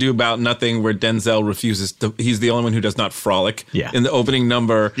Much Ado About Nothing where Denzel refuses to, he's the only one who does not frolic Yeah. in the opening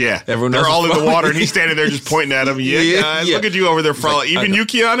number. yeah, Everyone they're else all is in the frolicking. water, and he's standing there just pointing at him. Yeah, Yeah, guys, yeah. look at you over there frolicking. like, Even I you,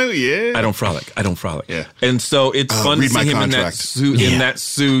 Keanu. Yeah, I don't frolic. Yeah. And so it's fun to read my see him in that contract. suit. Yeah. In that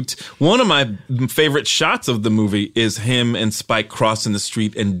suit, one of my favorite shots of the movie is him and Spike crossing the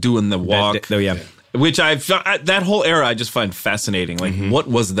street and doing the walk. Oh, yeah. Which that whole era I just find fascinating. Like, Mm-hmm. what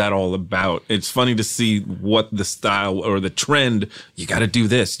was that all about? It's funny to see what the style or the trend. You got to do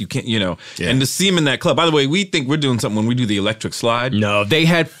this. You can't, and to see him in that club. By the way, we think we're doing something when we do the electric slide. No, they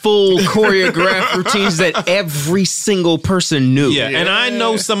had full choreographed routines that every single person knew. Yeah, and I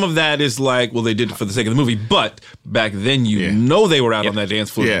know some of that is like, well, they did it for the sake of the movie, but back then they were out on that dance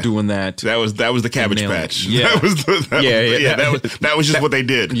floor Yeah. doing that. That was the Cabbage Nailing it. Patch. Yeah. That was just what they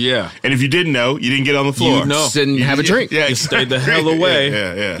did. Yeah. And if you didn't know, you didn't get on the floor. You know. Just didn't have a drink. Yeah, You stayed the hell away.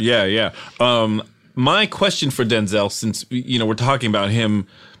 Yeah. My question for Denzel, since we're talking about him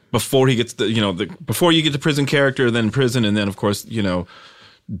before he gets before you get the prison character, then prison, and then of course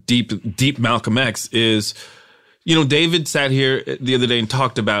deep Malcolm X is, David sat here the other day and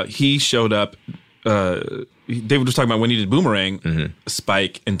talked about he showed up. David was talking about when he did Boomerang,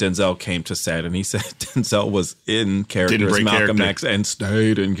 Spike and Denzel came to set, and he said Denzel was in character Didn't as break Malcolm character. X and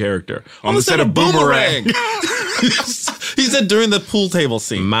stayed in character On the set of Boomerang. He said during the pool table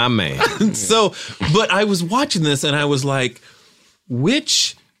scene. My man. So, but I was watching this and I was like,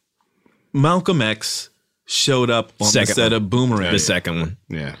 which Malcolm X showed up on Second the set one. of Boomerang? The second one.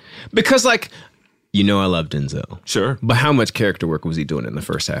 Yeah. Because, I love Denzel. Sure. But how much character work was he doing in the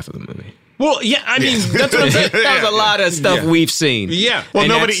first half of the movie? Well, yeah, I mean, that's what I'm saying. That was a lot of stuff we've seen. Yeah. Well,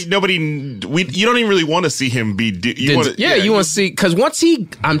 And you don't even really want to see him be. You want to see, because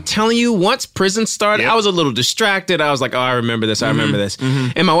I'm telling you, once prison started, Yep. I was a little distracted. I was like, oh, I remember this. I remember this.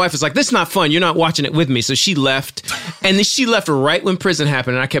 And my wife was like, this is not fun. You're not watching it with me. So she left. And then she left right when prison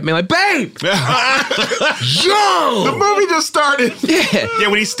happened. And I kept being like, babe, The yo. movie just started. Yeah. Yeah,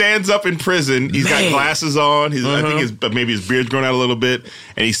 when he stands up in prison, he's got Man. glasses on. I think maybe his beard's grown out a little bit,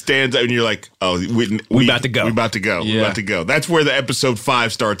 and he stands up, and you're like, "Oh, we about to go. We about to go. We Yeah. about to go." That's where the episode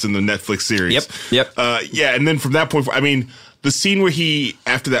 5 starts in the Netflix series. Yep. Yeah, and then from that point, the scene where he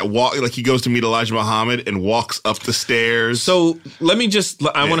after that walk, like he goes to meet Elijah Muhammad and walks up the stairs. So let me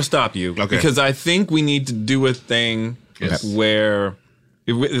I want to stop you Okay. because I think we need to do a thing where,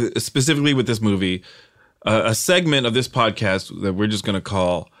 specifically with this movie, a segment of this podcast that we're just going to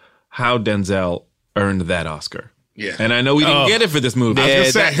call How Denzel Earned That Oscar. Yeah. And I know we didn't get it for this movie.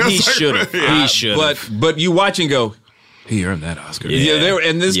 He should have. He should have. But you watch and go, he earned that Oscar. Yeah.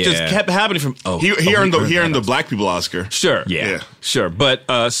 And this just kept happening from. He earned the Black People Oscar. Sure. Yeah. Sure.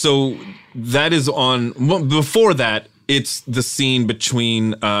 But so that is on. Well, before that, it's the scene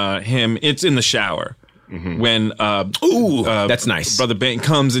between him. It's in the shower. When that's nice. Brother Bane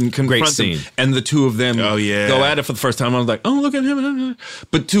comes and confronts him, and the two of them go at it for the first time. I was like, oh, look at him.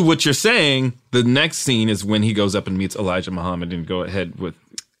 But to what you're saying, the next scene is when he goes up and meets Elijah Muhammad and go ahead with,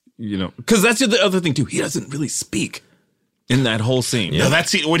 because that's the other thing too. He doesn't really speak in that whole scene. No,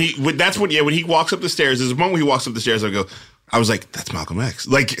 when he walks up the stairs. There's a moment when he walks up the stairs. I was like, that's Malcolm X.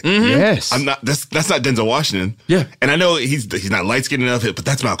 Like, yes, I'm not. That's not Denzel Washington. Yeah, and I know he's not light skinned enough, but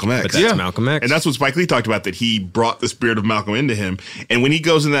that's Malcolm X. But that's Malcolm X, and that's what Spike Lee talked about. That he brought the spirit of Malcolm into him. And when he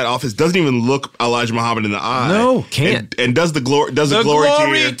goes in that office, doesn't even look Elijah Muhammad in the eye. No, can't. And does the glory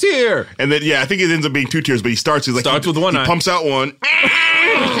tear. And then I think it ends up being 2 tears. But he starts with one eye. He pumps out one.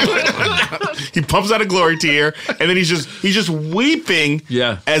 He pumps out a glory tear, and then he's just weeping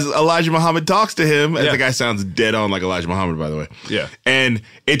as Elijah Muhammad talks to him. And the guy sounds dead on like Elijah Muhammad, by the way. Yeah. And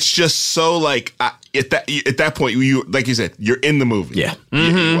it's just so like at that point, you like you said, you're in the movie. Yeah.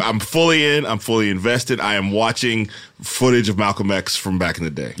 I'm fully in. I'm fully invested. I am watching footage of Malcolm X from back in the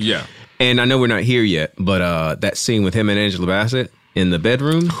day. Yeah. And I know we're not here yet, but that scene with him and Angela Bassett in the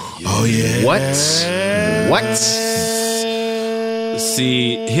bedroom. Oh yeah. What?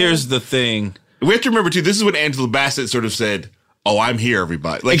 See, here's the thing. We have to remember too. This is when Angela Bassett sort of said, "Oh, I'm here,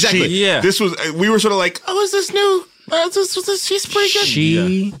 everybody." Like exactly. This was. We were sort of like, "Oh, is this new? She's pretty good."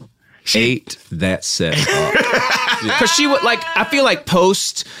 She ate that set up. Because she would I feel like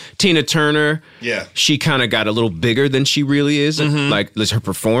post Tina Turner, she kind of got a little bigger than she really is. Like her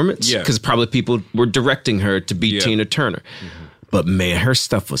performance. Because probably people were directing her to be Tina Turner. But man, her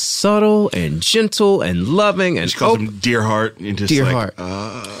stuff was subtle and gentle and loving. And she calls him Dear Heart. And just Dear Heart.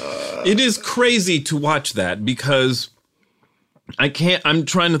 It is crazy to watch that because I'm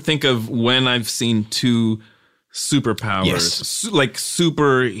trying to think of when I've seen two superpowers, like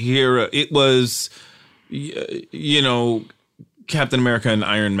superhero. It was, Captain America and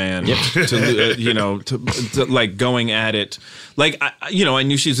Iron Man, to like going at it. Like, I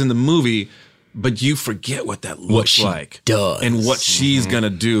knew she was in the movie, but you forget what that looks like does. And what she's gonna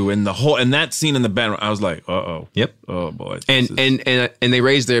do, and and that scene in the bedroom. I was like, yep, oh boy, and they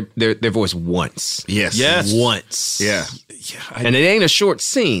raised their voice once, yes, once, yeah, and it ain't a short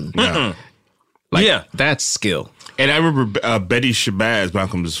scene, that's skill. And I remember Betty Shabazz,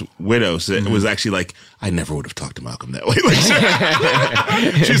 Malcolm's widow, said was actually like, I never would have talked to Malcolm that way. Like,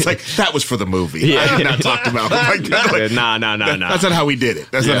 she's like, that was for the movie. I did not talk to Malcolm like that. Like, nah. That's not how we did it.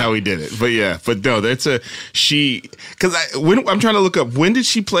 That's not how we did it. But no, that's because I'm trying to look up, when did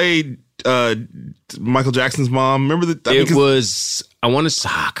she play Michael Jackson's mom? Remember I want to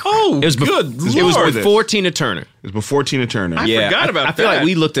talk. It was good. It was before Tina Turner. It was before Tina Turner. I forgot about that. I feel like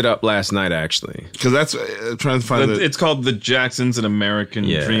we looked it up last night, actually. Because that's trying to find it's called The Jacksons: An American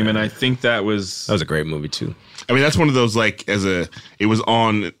Dream, and I think that was a great movie too. I mean, that's one of those it was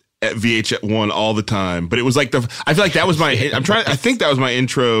on at VH1 all the time, but it was like I feel like that was I think that was my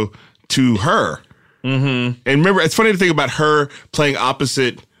intro to her. Mm-hmm. And remember, it's funny to think about her playing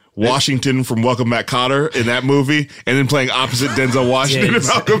opposite Washington from Welcome Back, Kotter in that movie, and then playing opposite Denzel Washington in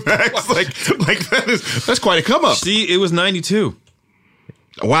Malcolm X. Like that's quite a come up. It was 92.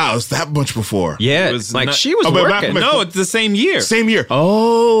 Wow, it's that much before. Yeah, she was working. No, it's the same year. Same year.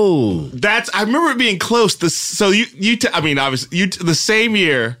 Oh, I remember it being close. Obviously, the same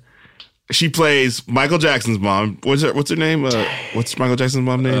year. She plays Michael Jackson's mom. What's her name? What's Michael Jackson's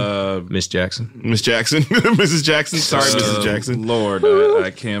mom's name? Miss Jackson. Miss Jackson. Mrs. Jackson. Sorry, Mrs. Jackson. Lord, I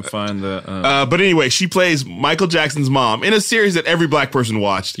can't find the... But anyway, she plays Michael Jackson's mom in a series that every black person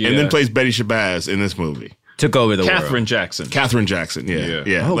watched, and then plays Betty Shabazz in this movie. Took over the world. Catherine Jackson,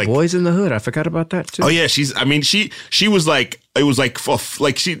 yeah. Oh, Boys in the Hood. I forgot about that too. Oh yeah, she was like, it was like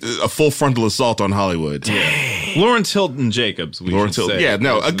a full frontal assault on Hollywood. Yeah. Lawrence Hilton Jacobs. Lawrence Hilton. Yeah,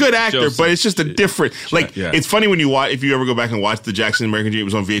 no, a good actor, but it's just a different. It's funny when you watch, if you ever go back and watch the Jackson American Dream, it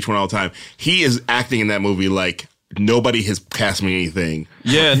was on VH1 all the time. He is acting in that movie like nobody has cast me anything.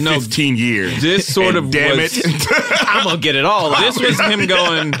 Yeah, no, 15 years. This sort of damn it. I'm gonna get it all out. This was him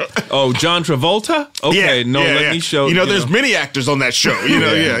going, "Oh, John Travolta? Okay, let me show." There's many actors on that show.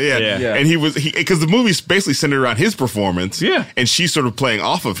 Yeah. And because the movie's basically centered around his performance. Yeah. And she's sort of playing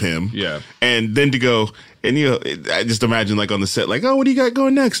off of him. Yeah. And then to go, and I just imagine like on the set, like, oh, what do you got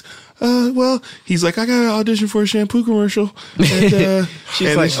going next? Well, he's like, I got an audition for a shampoo commercial. And,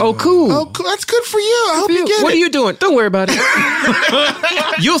 she's like, oh, cool. Oh, cool. That's good for you. I hope you get it. What are you doing? Don't worry about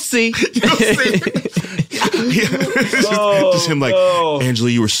it. You'll see. just him like, Angela,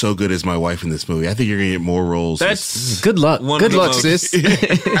 you were so good as my wife in this movie. I think you're gonna get more roles. That's Good luck. one Good of the luck, most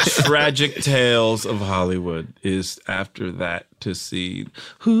sis. tragic tales of Hollywood is after that to see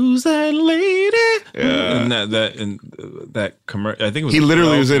Who's That Lady? Yeah. And that commercial. I think it was he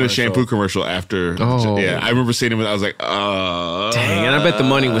literally was in a commercial. shampoo commercial after. Oh. Yeah, I remember seeing him and I was like, Dang, and I bet the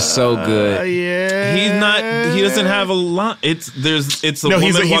money was so good. yeah. He's not. He doesn't have a lot. It's a No, woman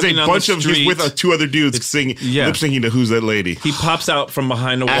he's walking a down bunch the of street. he's with two other dudes singing, yeah. lip syncing to Who's That Lady. He pops out from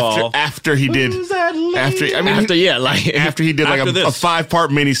behind a wall. After he did Who's that lady? after he did like After a this.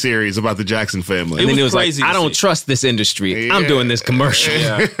 5-part miniseries about the Jackson family. And then was he was like, crazy to I don't see. trust this industry. I'm doing this commercial.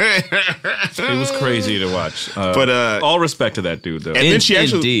 Yeah. It was crazy to watch. But, all respect to that dude, though. And then she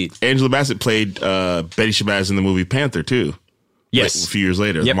actually, Indeed. Angela Bassett played Betty Shabazz in the movie Panther too. Yes. Like, a few years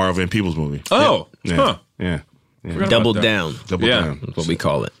later, the Yep. Marvel Van Peebles movie. Oh, yeah, huh. yeah. Forgot Double about that. down. Double Yeah. down. That's what we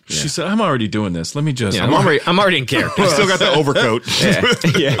call it. She said, "I'm already doing this. Let me just." Yeah, I'm already in character. I still got the overcoat.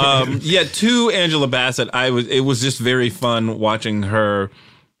 Yeah, to Angela Bassett, it was just very fun watching her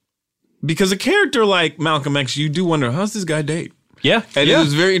because a character like Malcolm X, you do wonder how's this guy date, Yeah. and it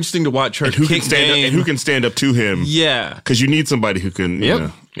was very interesting to watch her Who can kick stand up? game. And who can stand up to him? Yeah, Because you need somebody who can. Yep. You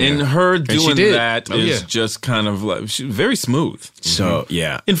know, and her she doing did. that is just kind of like she's very smooth. So,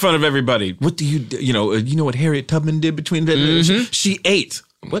 yeah. In front of everybody, what do you know? You know what Harriet Tubman did between that? She ate.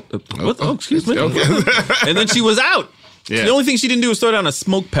 What? What? Oh, excuse me. And then she was out. Yeah. The only thing she didn't do was throw down a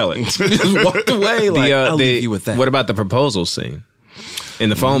smoke pellet. She just walked away. Like, I'll leave you with that. What about the proposal scene in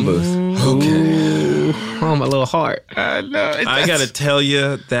the phone booth? Okay. Oh, my little heart. I gotta tell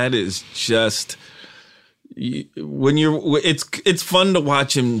you, that is just when it's fun to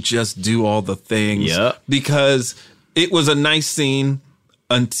watch him just do all the things. Yeah. Because it was a nice scene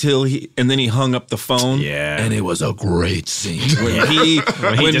until then he hung up the phone. Yeah. And it was a great scene when he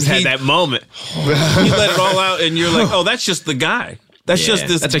had that moment. he let it all out, and you're like, oh, that's just the guy. That's Yeah. just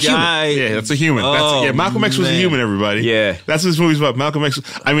this That's a human. guy. Yeah, that's a human. Oh, Malcolm X was a man. human. Everybody. Yeah. that's what this movie's about. Malcolm X.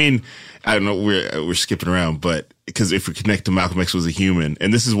 I mean, I don't know. We're skipping around, but because if we connect to Malcolm X was a human,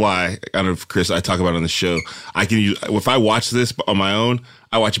 and this is why I don't know if Chris, I talk about it on the show. I can use if I watch this on my own,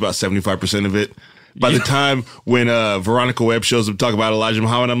 I watch about 75% of it. By the time when Veronica Webb shows up to talk about Elijah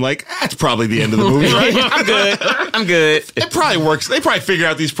Muhammad, I'm like, that's probably the end of the movie, right? I'm good. It probably works. They probably figure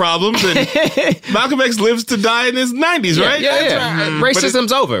out these problems, and Malcolm X lives to die in his 90s, right? Yeah. That's right.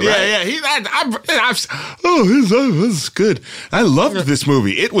 Racism's over, right? Yeah. This is good. I loved this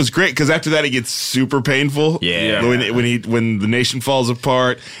movie. It was great because after that, it gets super painful. Yeah. When the nation falls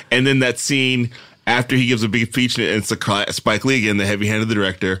apart, and then that scene after he gives a big speech, and it's Spike Lee again, the heavy-handed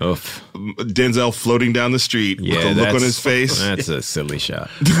director. Oof. Denzel floating down the street with a look on his face. That's a silly shot.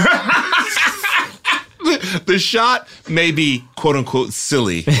 The shot may be quote unquote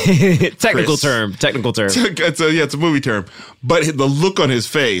silly. Technical Chris. term. It's a movie term, but the look on his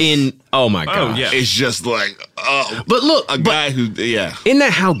face Oh my god. yeah. is just like, But look, a guy who, isn't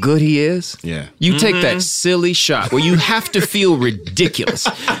that how good he is? Yeah. You take that silly shot where you have to feel ridiculous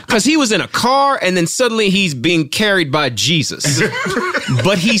because he was in a car and then suddenly he's being carried by Jesus,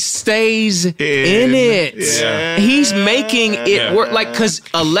 but he stays in it. Yeah. He's making it work. Like, because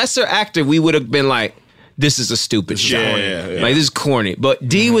a lesser actor, we would have been like, "This is a stupid shot. Yeah. Like this is corny." But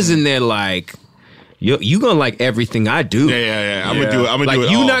D was in there like, You gonna like everything I do. Yeah. I'm gonna do it. I'm gonna Like do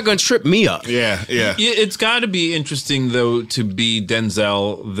it. you all. not gonna trip me up. Yeah. It's got to be interesting though to be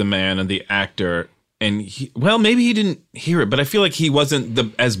Denzel, the man and the actor, and maybe he didn't hear it, but I feel like he wasn't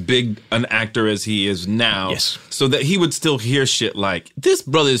as big an actor as he is now. Yes. So that he would still hear shit like, "This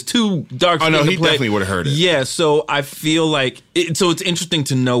brother is too dark." Oh no, to he play. definitely would have heard it. Yeah. So I feel like so it's interesting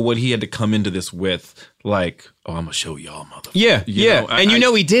to know what he had to come into this with. Like, oh, I'm gonna show y'all, motherfucker. Yeah, You yeah. know, And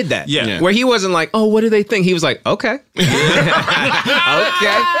he did that. Yeah. Where he wasn't like, oh, what do they think? He was like, okay.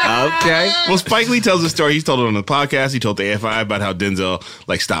 okay. Well, Spike Lee tells a story. He's told it on the podcast. He told the AFI about how Denzel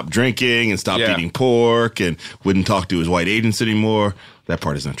stopped drinking and stopped eating pork and wouldn't talk to his white agents anymore. That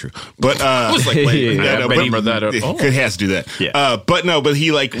part is not true, but I was like, wait, Yeah, I remember that. It has to do that. Yeah. But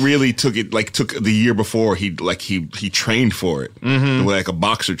he really took it. Took the year before he trained for it, like a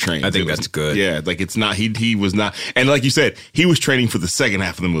boxer trains. I think that's good. Yeah, it's not. He was not, and like you said, he was training for the second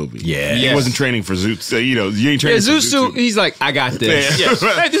half of the movie. Yeah. he Yes. wasn't training for Zoot. You ain't training. Yeah, for Zuzu, he's like, I got this. Yeah.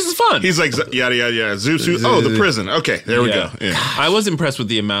 Hey, this is fun. He's like yada yada yada. Zoot. Oh, the prison. Okay, there we go. Yeah. I was impressed with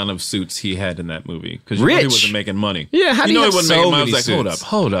the amount of suits he had in that movie because Rich. he wasn't making money. Yeah, how do you he have wasn't so making money? I many was like, suits?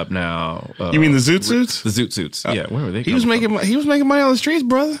 hold up now. You mean the Zoot suits? The Zoot suits? Yeah, where were they? He was making money on the streets,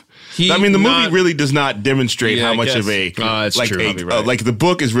 brother. He I mean, the movie not- really does not demonstrate Yeah, how I much guess. of a It's true. like Probably right. like the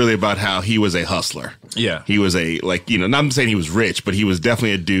book is really about how he was a hustler. Yeah. He was not saying he was rich, but he was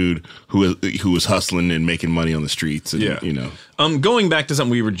definitely a dude who was hustling and making money on the streets. And, going back to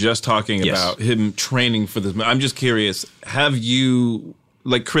something we were just talking about, him training for this. I'm just curious, have you,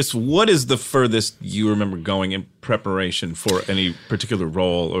 like, Chris, what is the furthest you remember going in preparation for any particular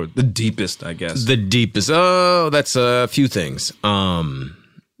role, or the deepest, I guess? The deepest. Oh, that's a few things.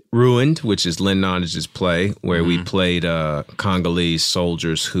 Ruined, which is Lynn Nottage's play, where we played Congolese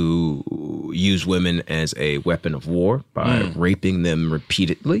soldiers who use women as a weapon of war by raping them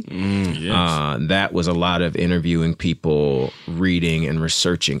repeatedly. That was a lot of interviewing people, reading and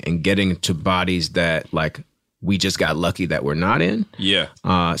researching, and getting to bodies that, like, we just got lucky that we're not in. Yeah.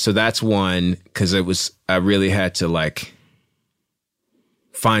 So that's one, because I really had to, like,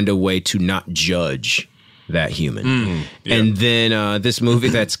 find a way to not judge that human. And then this movie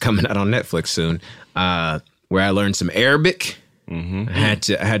that's coming out on Netflix soon, where I learned some Arabic. I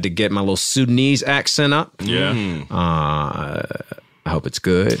had to get my little Sudanese accent up. I hope it's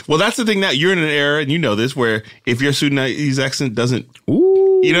good. Well, that's the thing now. You're in an era, and you know this, where if your Sudanese accent doesn't,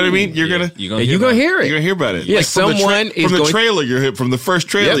 you know what I mean? You're gonna hear it. You're gonna hear about it. Yeah, like someone from the trailer. From the first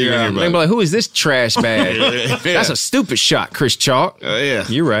trailer, you're gonna hear about they're it. like, who is this trash bag? That's a stupid shot, Chris Chalk. Yeah,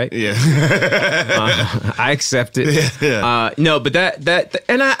 you're right. Yeah, I accept it. No, but that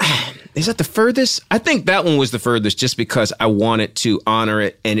and is that the furthest? I think that one was the furthest, just because I wanted to honor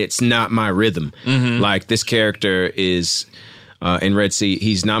it, and it's not my rhythm. Like, this character is in Red Sea.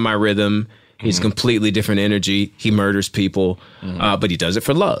 He's not my rhythm. He's completely different energy. He murders people, but he does it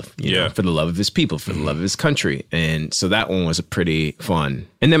for love. You know, for the love of his people, for the love of his country. And so that one was a pretty fun.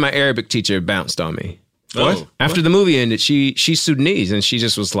 And then my Arabic teacher bounced on me. What? After the movie ended, she's Sudanese, and she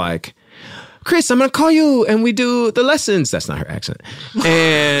just was like, Chris, I'm going to call you, and we do the lessons. That's not her accent.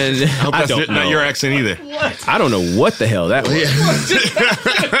 And I don't know. Not your accent either. I don't know what the hell that was.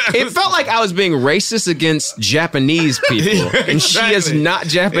 It felt like I was being racist against Japanese people, and she is not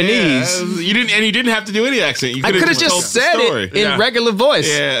Japanese. You didn't have to do any accent. You I could have just said it in regular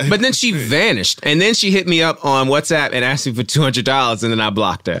voice. But then she vanished, and then she hit me up on WhatsApp and asked me for $200, and then I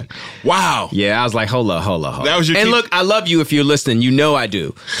blocked her. Wow. Yeah, I was like, hold up. That was your look, I love you if you're listening. You know I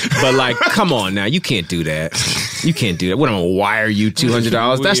do. But, like, come on now. You can't do that. You can't do that. What, I'm going to wire you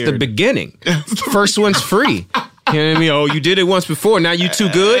 $200? That's the beginning. First one's free. You know what I mean? Oh, you did it once before. Now you too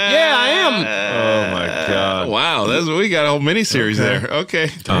good? Yeah, I am. Oh, my God. Wow. We got a whole miniseries there. Okay.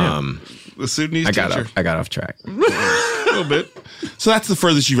 The Sudanese teacher. I got off track. A little bit. So that's the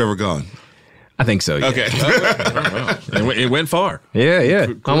furthest you've ever gone. I think so, yeah. Okay. It went far. Yeah.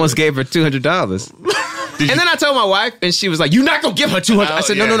 Almost gave her $200. And then I told my wife, and she was like, "You're not gonna give her $200." I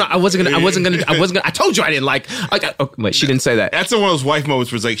said, "No. I wasn't gonna. I told you I didn't like." Wait, she didn't say that. That's one of those wife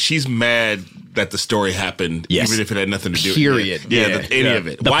moments where it's like she's mad that the story happened, even if it had nothing to do. Period. Any of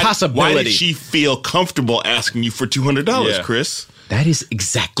it. The possibility. Why did she feel comfortable asking you for $200, Chris? That is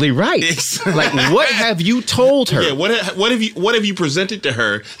exactly right. Like, what have you told her? Yeah, what have you presented to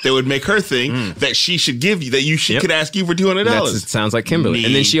her that would make her think that she should give you, that she could ask you for $200? It sounds like Kimberly.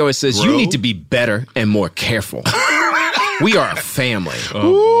 And then she always says, you need to be better and more careful. We are a family.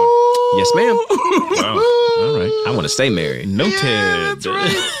 Oh, yes, ma'am. Wow. All right. I want to stay married. Noted. Yeah, that's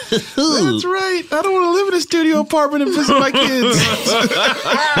right. That's right. I don't want to live in a studio apartment and visit my kids.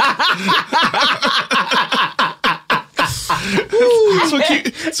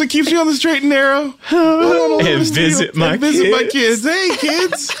 So keeps me on the straight and narrow. And visit my kids. Hey,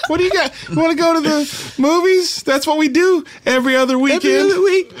 kids, what do you got? You want to go to the movies? That's what we do every other weekend. Every other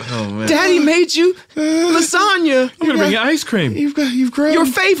week. Oh, man. Daddy made you lasagna. I'm going to bring you ice cream. You've grown. Your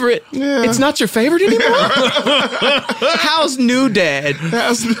favorite. Yeah. It's not your favorite anymore? How's New Dad?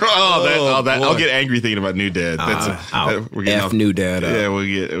 I'll get angry thinking about New Dad. We're getting off New Dad. Yeah, we're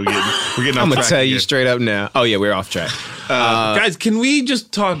getting off track. I'm going to tell you straight up now. Oh, yeah, we're off track. Guys, can we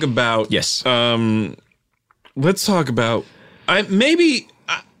just talk about... Yes. Let's talk about...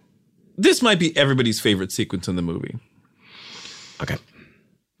 this might be everybody's favorite sequence in the movie. Okay.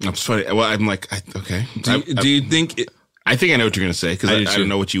 I'm sorry. Well, I'm like, okay. Do you think... I think I know what you're going to say, because I don't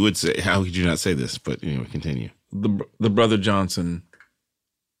know what you would say. How could you not say this? But anyway, continue. The Brother Johnson...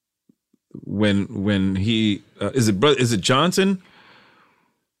 When he... is it Johnson?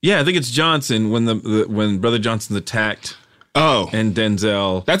 Yeah, I think it's Johnson when Brother Johnson's attacked. Oh, and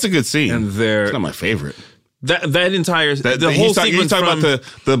Denzel. That's a good scene. And it's not my favorite. That entire the whole sequence. He's talking about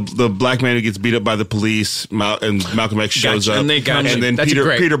the black man who gets beat up by the police, and Malcolm X shows up, and then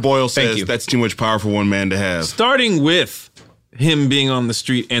Peter Boyle says that's too much power for one man to have. Starting with him being on the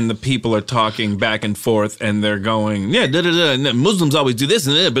street and the people are talking back and forth, and they're going, Muslims always do this,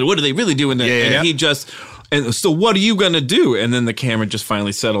 but what do they really do? And he just. And so what are you going to do? And then the camera just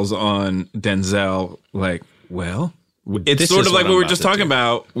finally settles on Denzel, like, well, it's This sort is of like what we I'm were about just to talking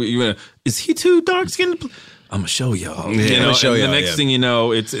do. about. Is he too dark-skinned? I'm going to show y'all. You know, I'ma show and the y'all, next thing you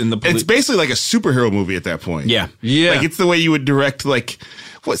know, it's in the It's basically like a superhero movie at that point. Yeah. Yeah. Like it's the way you would direct like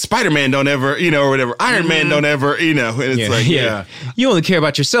what Spider-Man don't ever, or whatever. Iron Man don't ever, and it's like You only care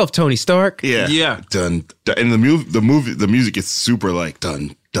about yourself, Tony Stark. yeah. Yeah. Dun, dun. And the music is super like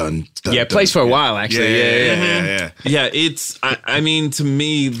dun dun dun. Yeah, it plays for a while actually. Yeah. Yeah, it's, I mean, to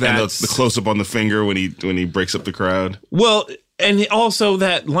me, And that's... the close up on the finger when he breaks up the crowd. Well, and also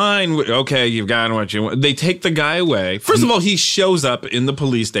that line, okay, you've gotten what you want. They take the guy away. First of all, he shows up in the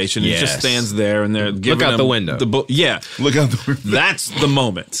police station. He just Yes. stands there and they're giving out him the window. Yeah. Look out the That's the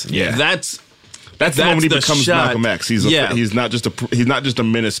moment. Yeah. That's the moment he the becomes shot. Malcolm X. He's not just a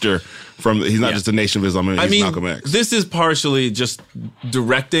minister he's not just a Nation of Islam. He's Malcolm X. This is partially just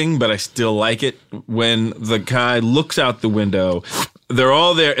directing, but I still like it when the guy looks out the window. They're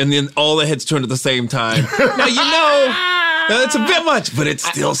all there, and then all the heads turn at the same time. Now, it's a bit much, but it's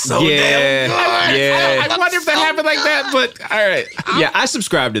still so damn good. Yeah. I wonder if that happened like that, but all right. Yeah, I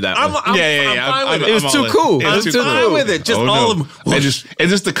subscribe to that one. I'm fine with it. It was too cool. I'm fine with it. Just all of them. And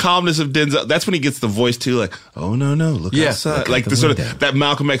just the calmness of Denzel. That's when he gets the voice too, like, oh no, look outside. look Like out the the sort window. of that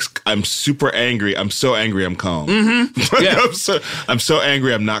Malcolm X. I'm super angry. I'm so angry. I'm calm. Yeah. I'm so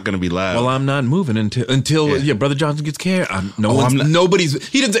angry. I'm not going to be loud. Well, I'm not moving until Brother Johnson gets care. Nobody's.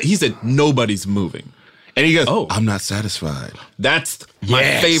 He didn't. He said nobody's moving. and he goes, Oh. I'm not satisfied. That's my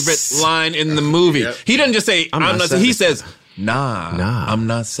Yes. favorite line in the movie. Yep. He doesn't just say I'm not. He says, Nah, I'm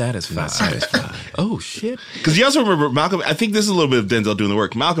not satisfied. Oh shit. Because you also remember Malcolm. I think this is a little bit of Denzel doing the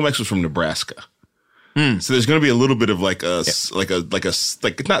work. Malcolm X was from Nebraska. So there's going to be a little bit of like not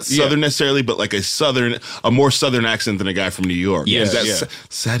southern necessarily, but like a more southern accent than a guy from New York. Yes. That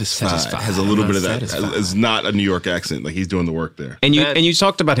satisfied has a little bit of that. It's not a New York accent. Like he's doing the work there. And you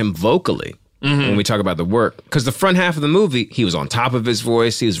talked about him vocally when we talk about the work, because the front half of the movie, he was on top of his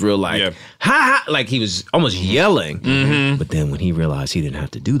voice. He was real like ha ha, like he was almost yelling. But then when he realized he didn't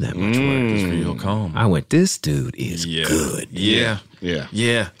have to do that much work, He's real calm. I went, this dude is good. Yeah.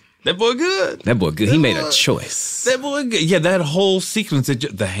 That boy good. That boy good. He made a choice. That boy good. Yeah, that whole sequence,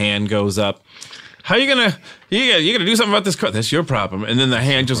 the hand goes up. How you gonna do something about this car? That's your problem. And then the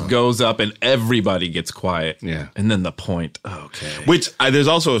hand just goes up and everybody gets quiet. Yeah. And then the point. Okay. Which there's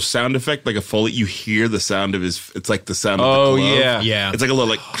also a sound effect, like a Foley. You hear the sound of his. It's like the sound of the glove. Yeah. It's like a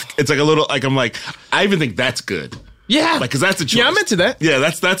little like I'm like I even think that's good. Yeah. Like, cause that's a choice. Yeah, I'm into that. Yeah,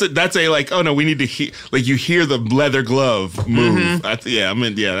 that's a like, oh no, we need to hear, like you hear the leather glove move.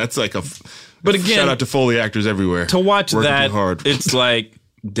 That's like a, But again, shout out to Foley actors everywhere. to watch Working that, too hard. it's like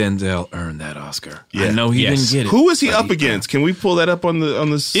Denzel earned that Oscar. Yeah. I know he didn't get it. Who was he up against? Can we pull that up on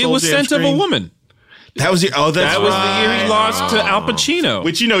the It was Scent of a Woman. That was the That was the year he lost to Al Pacino.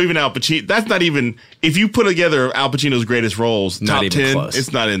 Which even Al Pacino, that's not even, if you put together Al Pacino's greatest roles, Not top even 10, close.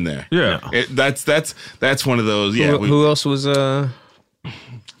 it's not in there. Yeah. That's one of those. Yeah, Who else was Oh,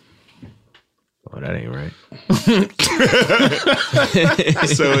 that ain't right.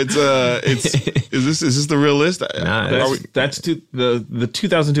 so is this the real list? Nah, The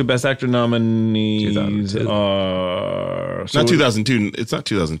 2002 Best Actor nominees 2002. are Not 2002. It's not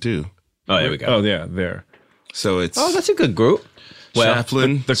 2002. Oh, there we go. Oh yeah, there. So it's Oh, that's a good group. Well,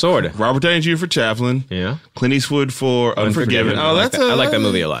 Chaplin, the sort of. Robert Downey Jr. for Chaplin, Yeah. Clint Eastwood for Unforgiven. I like that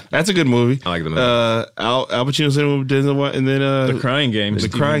movie a lot. That's a good movie. I like the movie. Al Pacino's in it with Denzel, and then The Crying Game. The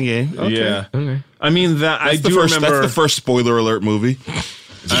Crying Game. Okay. Yeah. Okay. I mean that I do remember. That's the first spoiler alert movie.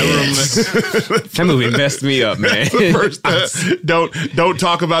 I remember. That movie messed me up, man. First, don't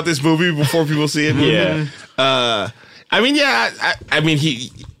talk about this movie before people see it. Yeah.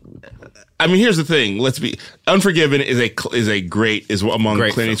 I mean, here's the thing. Let's be Unforgiven is among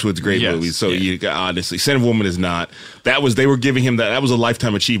Great Clint film. Eastwood's great Yes. movies. So you honestly, Scent of a Woman is not. They were giving him that was a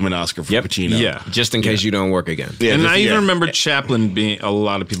Lifetime Achievement Oscar for Yep. Pacino. Yeah. Just in case you don't work again. Yeah, And just- I even yeah. remember Chaplin being a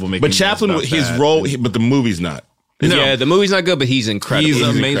lot of people making. But Chaplin, about his that. role, but the movie's not. No. Yeah, the movie's not good, but he's incredible. He's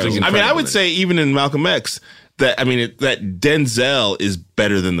amazing. incredible. I mean, I would say even in Malcolm X, that Denzel is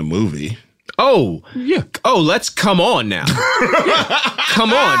better than the movie. Oh, yeah. Oh, let's come on now.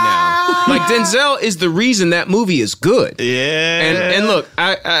 Come on now. Like, Denzel is the reason that movie is good. Yeah, And look,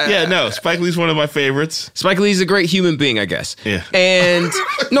 Spike Lee's one of my favorites. Spike Lee's a great human being, I guess. Yeah. And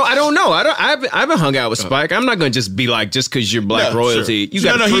no, I don't know. I haven't hung out with Spike. I'm not going to just be like, just because you're black No, royalty, sure. you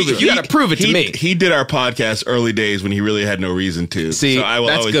got to prove it. You got to prove it to me. He did our podcast early days when he really had no reason to. See, so I will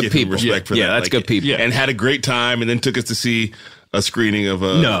that's always good give him people. respect for Yeah, that. that's good people. And had a great time, and then took us to see a screening of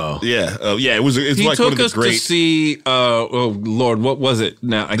a No. yeah. It was. It's He like one took of us the to great. see. Oh Lord, what was it?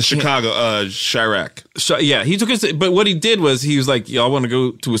 Now I The can't- Chicago, Chirac. Yeah, he took us. But what he did was he was like, "Y'all want to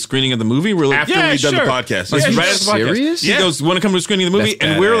go to a screening of the movie?" We're like, After "Yeah, we'd done the sure." podcast. Like, Yeah, right after the podcast. serious? He Yeah. goes, "Want to come to a screening of the movie?"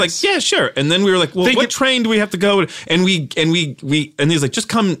 That's And we were like, badass. "Yeah, sure." And then we were like, "Well, what train do we have to go?" And he's like, "Just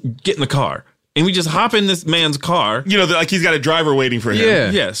come get in the car." And we just hop in this man's car. You know, like he's got a driver waiting for him.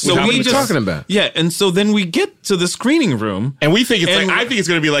 Yeah. Yeah, so What we are you just talking about? Yeah, and so then we get to the screening room. And we think it's And- like I think it's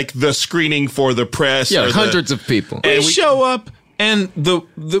going to be like the screening for the press. Yeah, or the- hundreds of people. We show up, and the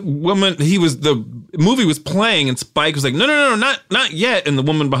woman the movie was playing, and Spike was like, no, not yet. And the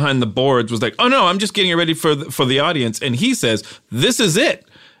woman behind the boards was like, oh no, I'm just getting it ready for the audience. And he says, this is it.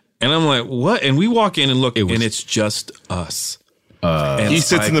 And I'm like, what? And we walk in and look, and it's just us. And He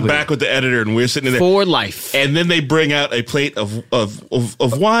sits in the Spike Lee. back with the editor, and we're sitting in there. For life. And then they bring out a plate of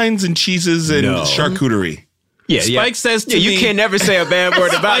wines and cheeses and charcuterie. Yeah, Spike says to you me- can never say a bad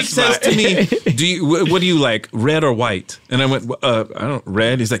word about Spike says to me, what do you like, red or white? And I went, I don't,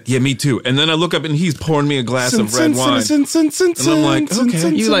 red. He's like, yeah, me too. And then I look up and he's pouring me a glass of red wine. And I'm like, okay.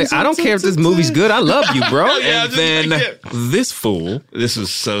 You like, I don't care if this movie's good. I love you, bro. Yeah, And just then like it. this fool, This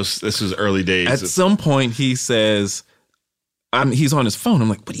was early days. at some point, he says, he's on his phone. I'm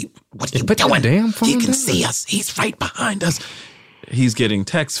like, what are you Put your damn phone He can down. see us. He's right behind us. He's getting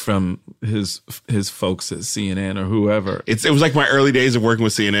texts from his folks at CNN or whoever. It was like my early days of working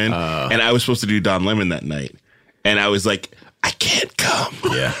with CNN, and I was supposed to do Don Lemon that night, and I was like, I can't come.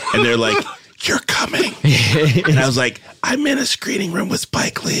 Yeah. And they're like, you're coming. And I was like, I'm in a screening room with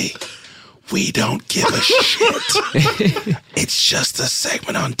Spike Lee. We don't give a shit. It's just a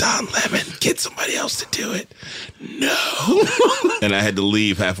segment on Don Lemon. Get somebody else to do it. No. And I had to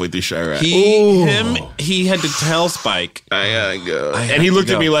leave halfway through Chirac. He had to tell Spike. I gotta go. have And he to looked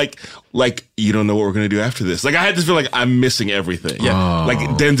at go. me like, you don't know what we're gonna do after this. Like I had this feel like I'm missing everything. Yeah. Like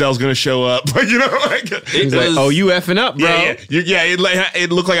Denzel's gonna show up. Like, you know, like It was- Oh, you effing up, bro.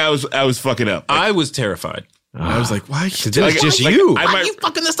 It looked like I was fucking up. Like, I was terrified. I was like, why? It's just you. I might,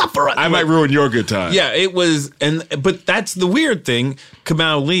 fucking this up for us? I might ruin your good time. Yeah, it was, but that's the weird thing.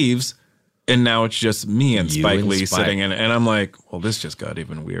 Kamau leaves, and now it's just me and You Spike and Lee Spike. sitting in, and I'm like, well, this just got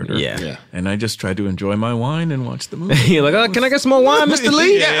even weirder. Yeah. Yeah. And I just tried to enjoy my wine and watch the movie. You're like, oh, can I get some more wine, Mr.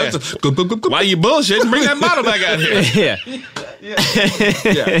 Lee? Yeah. Why you bullshitting? Bring that bottle back out here.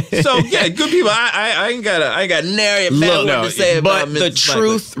 Yeah. So yeah, good people. I ain't got nary a bad word to say about but the Mr. Spike Lee.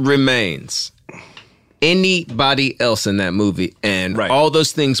 truth remains. Anybody else in that movie and Right. all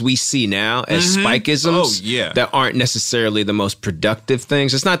those things we see now as Spikeisms Oh, yeah. that aren't necessarily the most productive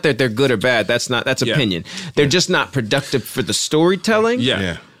things. It's not that they're good or bad. That's opinion. They're just not productive for the storytelling. Yeah.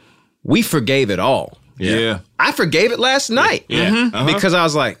 Yeah. We forgave it all. Yeah. I forgave it last night because I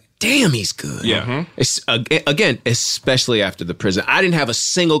was like, damn, he's good. Yeah. It's, again, especially after the prison. I didn't have a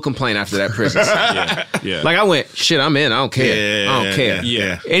single complaint after that prison. Yeah. Like I went, shit, I'm in. I don't care. I don't care.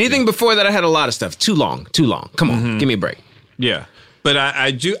 Yeah. Anything before that, I had a lot of stuff. Too long. Come on, give me a break. Yeah. But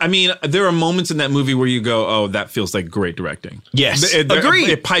I mean, there are moments in that movie where you go, oh, that feels like great directing. Yes. Agreed. Agreed.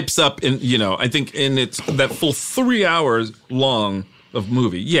 It pipes up in, I think in it's that full 3 hours long of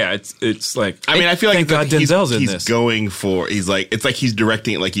movie. Yeah, it's like, I mean, I feel like thank God Denzel's in he's this. going for. It's like he's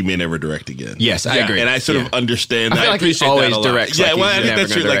directing it like he may never direct again. Yes, I agree. And I sort of understand I that. feel like he appreciate that always a lot. directs. Yeah, like well, I he's think never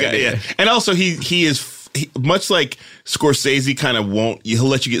that's true. gonna Like, direct yeah, again. and also he is much like Scorsese. Kind of won't. He'll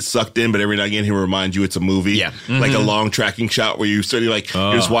let you get sucked in, but every now and again he'll remind you it's a movie. Yeah. Like a long tracking shot where you sort of like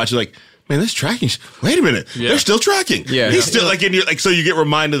you're just watching like. Man, this tracking. Wait a minute, they're still tracking. Yeah. He's still like in your like. So you get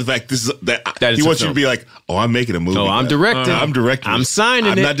reminded of the fact That is he a wants you film. to be like, oh, I'm making a movie. Oh, I'm now. directing. I'm directing. I'm signing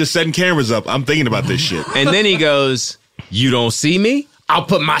I'm it. not just setting cameras up. I'm thinking about this shit. And then he goes, you don't see me? I'll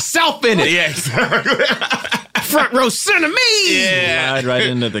put myself in it. Yeah, exactly. Front row center me. Slide right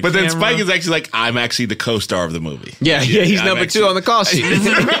into the But then camera. Spike is actually like, I'm actually the co-star of the movie. Yeah, he's I'm number actually- 2 on the call sheet.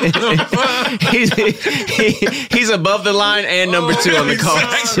 he's above the line and number 2 on the call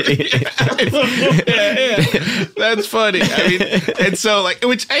sheet. That's funny. I mean, and so like,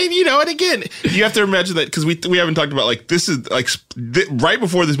 and again, you have to imagine that because we haven't talked about like this is like right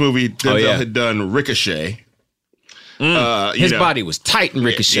before this movie, Denzel had done Ricochet. His body was tight and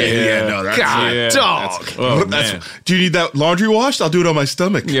ricochet. Yeah, no, that's God, dog. Oh, That's- man. do you need that laundry washed? I'll do it on my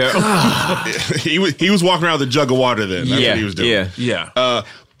stomach. Yeah. he was walking around with a jug of water then. That's what he was doing. Yeah. Yeah.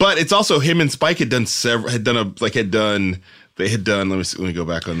 But it's also him and Spike had done. Let me go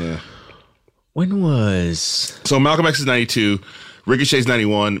back on the. When was So Malcolm X is 92. Ricochet's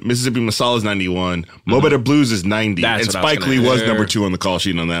 91, Mississippi Masala's 91, Mo Better Blues is 90, That's and what I was Spike Lee gonna was say. number 2 on the call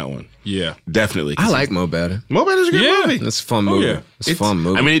sheet on that one. Yeah. Definitely. I like Mo Better. Mo Better's a good movie. It's a fun movie. yeah. It's a fun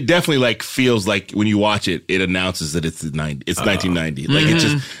movie. I mean, it definitely like feels like when you watch it, it announces that it's 1990. Like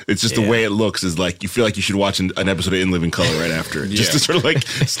it's just the way it looks is like you feel like you should watch an episode of In Living Color right after it, just to sort of like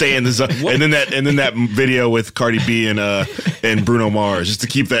stay in the zone. And then that video with Cardi B and Bruno Mars, just to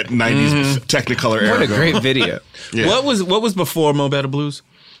keep that 90s Technicolor era. what a going. great video. Yeah. What was before Mo Better Blues?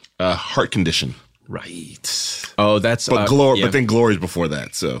 Heart Condition. Right. Oh, that's But but then Glory's before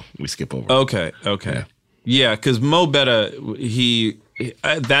that, so we skip over. Okay. Yeah, because Mo Better,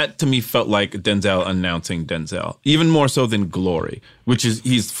 that to me felt like Denzel announcing Denzel, even more so than Glory, which is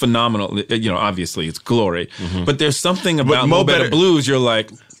he's phenomenal. You know, obviously it's Glory, but there's something about Mo Better Blues. You're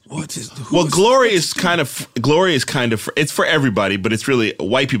like, what is? Well, Glory is kind of it's for everybody, but it's really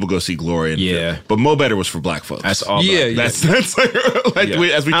white people go see Glory. Yeah. But Mo Better was for black folks. That's all. Yeah, That's like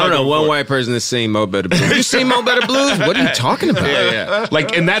as we I don't know talked one before. white person that's seen Mo Better Blues. You seen Mo Better Blues? What are you talking about? Yeah.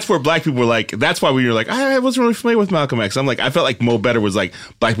 Like, and that's where black people were like, that's why we were like, I wasn't really familiar with Malcolm X. I'm like, I felt like Mo Better was like,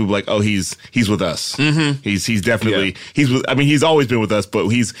 black people were like, oh, he's with us. Mm-hmm. He's definitely, he's always been with us, but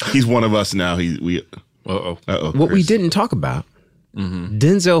he's one of us now. What we didn't talk about,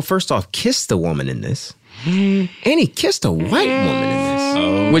 Denzel first off kissed the woman in this, and he kissed a white woman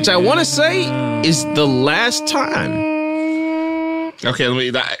in this, which I want to say is the last time. Okay,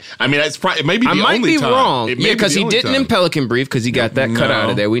 it's probably maybe the I might only be time. wrong. It may Yeah, be because the he only didn't time. in Pelican Brief because he got that cut out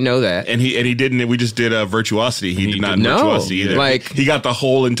of there. We know that. And he didn't. We just did Virtuosity. He did not in No. Virtuosity either. Like- he got the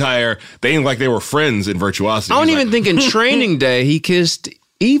whole entire. They ain't like they were friends in Virtuosity. I don't He's even think in Training Day he kissed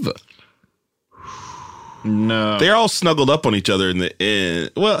Eva. No. they're all snuggled up on each other in the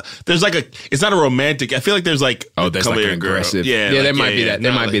end. Well, there's like it's not a romantic. I feel like there's like There's like an aggressive. There might be that.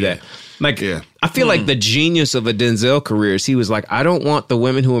 There might be that. Like, Yeah. I feel like the genius of a Denzel career is he was like, I don't want the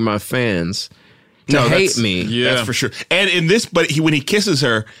women who are my fans to hate me. Yeah. That's for sure. And in this, but when he kisses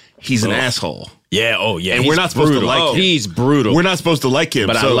her, he's an asshole. Yeah, oh yeah. And he's we're not supposed to brutal. like him. He's brutal. We're not supposed to like him.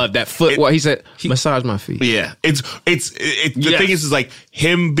 but I so love that foot. He said, massage my feet. Yeah, the thing is like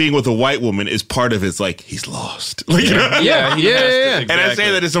him being with a white woman is part of his like he's lost. Like, you know? Yeah. And I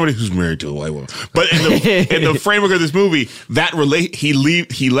say that as somebody who's married to a white woman. But in the framework of this movie,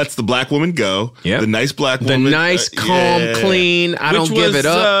 he lets the black woman go. Yep. The nice black The woman. nice, calm, clean. I don't give it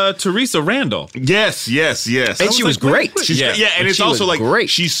up. Teresa Randall. Yes. And she was great. She's and it's she also was like great.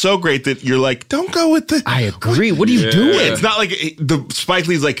 she's so great that you're like, don't go with the. I agree. What are you doing? It's not like the Spike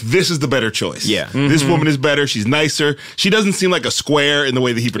Lee's like, this is the better choice. Yeah. This woman is better. She's nicer. She doesn't seem like a square in the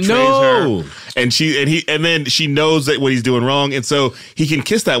way that he portrays No. her. And then she knows that what he's doing wrong. And so he can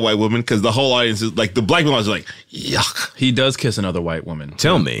kiss that white woman because the whole audience is like, the black people are like, yuck. He does kiss another white woman.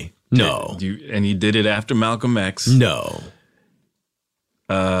 Tell me. No. And he did it after Malcolm X. No.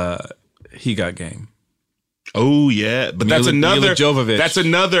 He got game. Oh yeah, but Mila Jovovich. That's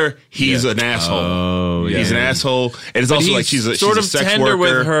another. He's an asshole. Oh, yeah. He's an asshole, and it's also He's like she's a sort of sex tender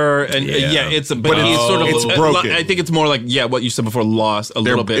worker. with her, and but he's sort of it's broken. I think it's more like what you said before, lost a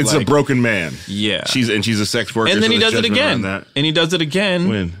little bit. It's like, a broken man. Yeah, she's a sex worker, and then so he there's does it judgment around again, that. and he does it again.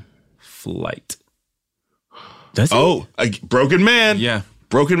 When? Flight. Does he? Oh, a broken man. Yeah.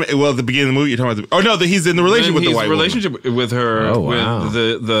 Broken man. Well, at the beginning of the movie, you're talking about he's in the relationship with the white woman. relationship with her, Oh, wow. with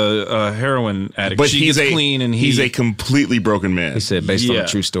the heroin addict. But she gets clean, and he's a completely broken man. He said, based on Yeah. a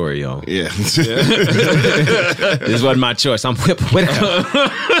true story, y'all. Yeah. This wasn't my choice. I'm Whip Whitaker.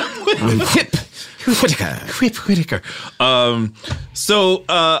 I'm Whip Whitaker. So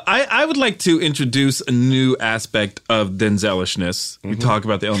I would like to introduce a new aspect of Denzelishness. We talk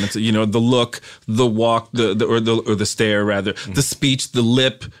about the elements, the look, the walk, the stare rather, the speech, the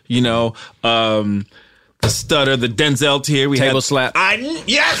lip, the stutter, the Denzel tear. We Table had, slap.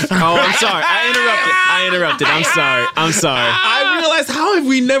 Yes. Oh, I'm sorry. I interrupted. I'm sorry. I realized how have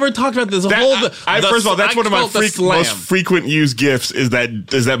we never talked about this? First of all, that's one of my slam. most frequent used gifts is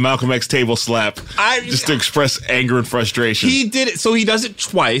that Malcolm X table slap, just to express anger and frustration. He did it, so he does it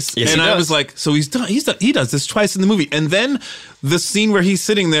twice, Yes, and he I does. was like, so he does this twice in the movie, and then the scene where he's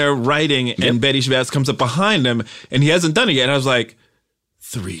sitting there writing, and Betty Shabazz comes up behind him, and he hasn't done it yet, and I was like,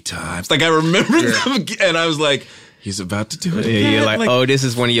 3 times, like I remembered them, and I was like, he's about to do it. Yeah, again. you're like, oh, this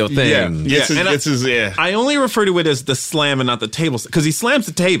is one of your things. Yeah. I only refer to it as the slam and not the table, because he slams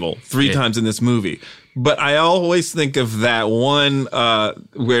the table 3 times in this movie. But I always think of that one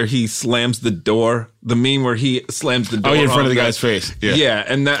where he slams the door, the meme where he slams the door. in front of the on guy's face. Yeah. Yeah,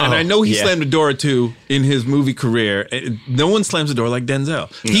 and I know he slammed a door or two in his movie career. No one slams a door like Denzel.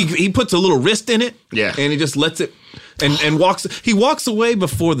 He puts a little wrist in it, Yeah. and he just lets it and walks. He walks away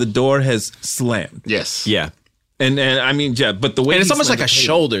before the door has slammed. Yes. Yeah. And I mean, yeah, but the way And it's almost like a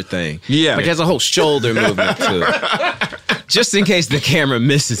shoulder thing. Yeah. Like it has a whole shoulder movement to it. Just in case the camera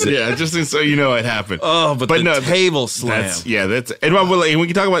misses it. Yeah, just so you know it happened. Oh, but the table slam. And we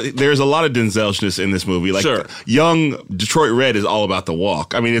can talk about, there's a lot of Denzel-ness in this movie. Like, Sure. young Detroit Red is all about the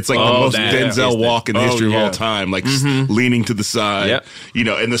walk. I mean, it's like the most Denzel walk in the history of all time. Like, leaning to the side. Yep. You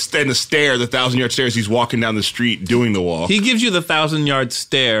know, and the stare, the 1,000-yard stairs, he's walking down the street doing the walk. He gives you the 1,000-yard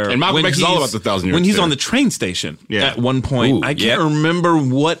stare. And Malcolm X is all about the 1,000-yard When he's stare. on the train station at one point. Ooh, I can't remember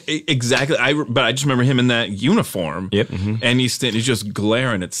what exactly, but I just remember him in that uniform. Yep. And he's just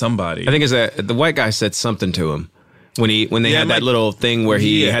glaring at somebody. I think it's that the white guy said something to him when they had that little thing where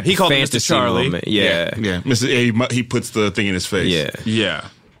he had he called him fantasy Mr. Charlie. moment. Yeah. He puts the thing in his face. Yeah. Yeah.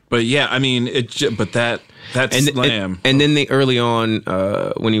 But yeah, I mean, but that slam. And then early on,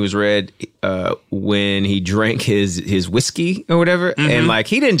 when he was Red, when he drank his whiskey or whatever, and like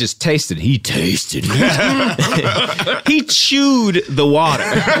he didn't just taste it, he tasted it. He chewed the water.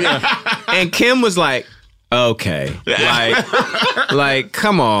 And Kim was like, okay, like,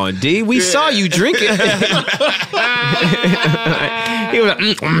 come on, D. We saw you drink it. He was like,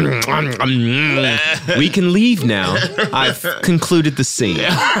 we can leave now. I've concluded the scene.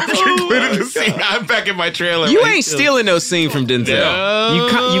 I'm back in my trailer. You ain't stealing no scene from Denzel.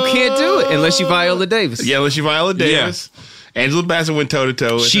 You can't do it unless you Viola Davis. Yeah, unless you Viola Davis. Angela Bassett went toe to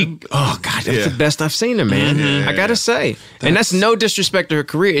toe with him. Oh God, that's the best I've seen her, man. I gotta say, and that's no disrespect to her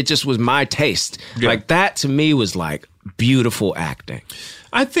career. It just was my taste. Yeah. Like that to me was like beautiful acting.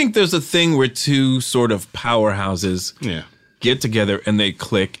 I think there's a thing where two sort of powerhouses get together and they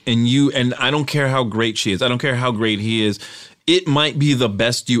click, and I don't care how great she is. I don't care how great he is. It might be the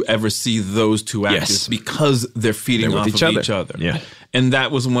best you ever see those two actors because they're feeding off of each other. Yeah. And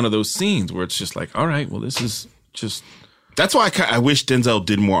that was one of those scenes where it's just like, all right, well, this is just... That's why I wish Denzel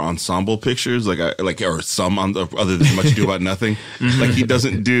did more ensemble pictures, or some other than Much Ado About Nothing. Like he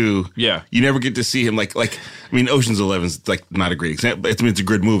doesn't do. Yeah, you never get to see him like. I mean, Ocean's 11's like not a great example. It's a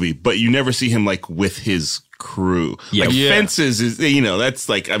good movie, but you never see him like with his crew. Yeah. Like Fences is, that's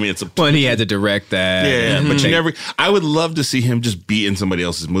like. I mean, it's a. When he had to direct that. Yeah, but you never. I would love to see him just be in somebody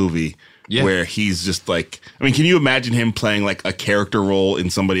else's movie. Yeah. Where he's just like, I mean, can you imagine him playing like a character role in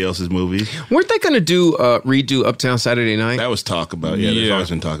somebody else's movie? Weren't they going to redo Uptown Saturday Night? That was talk about, there's always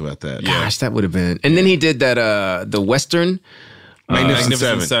been talk about that. Gosh, that would have been. And then he did that, the Western.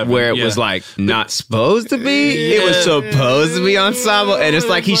 Magnificent Seven. Where it was like not supposed to be. It was supposed to be ensemble. And it's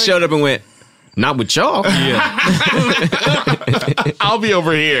like he showed up and went, not with y'all. Yeah. I'll be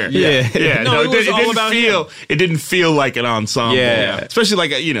over here. Yeah. Yeah. No, it didn't feel like an ensemble. Yeah. Especially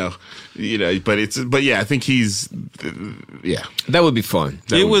like but I think he's That would be fun.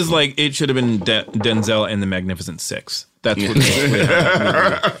 It was like it should have been Denzel and the Magnificent Six. That's what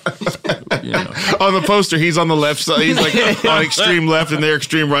on the poster, he's on the left side. He's like on extreme left and they're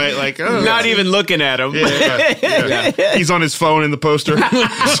extreme right. Like not even looking at him. Yeah. He's on his phone in the poster.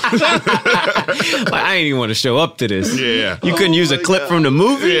 I ain't even want to show up to this. Yeah. You couldn't use a clip from the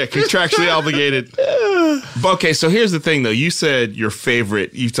movie? Yeah, contractually obligated. Okay, so here's the thing, though. You said your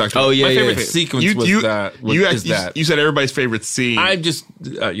favorite. You talked about my favorite sequence was that. You said everybody's favorite scene. I just,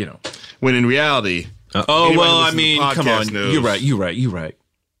 when in reality. Come on. Knows. You're right.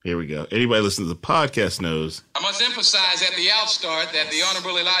 Here we go. Anybody listening to the podcast knows. I must emphasize at the outstart that the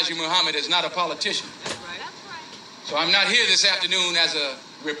Honorable Elijah Muhammad is not a politician. That's right. So I'm not here this afternoon as a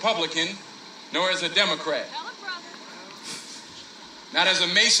Republican, nor as a Democrat. Not as a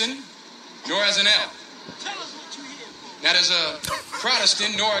Mason, nor as an elf. Not as a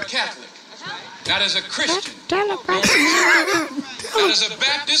Protestant, nor a Catholic. Not as a Christian. Not as a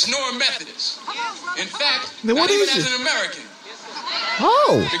Baptist, nor a Methodist. In fact, not even as an American.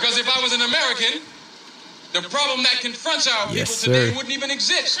 Oh. Because if I was an American, the problem that confronts our people today wouldn't even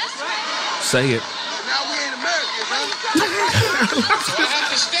exist. Say it. Now we ain't Americans, huh? So I have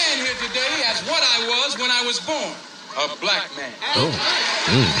to stand here today as what I was when I was born. A black man. Oh.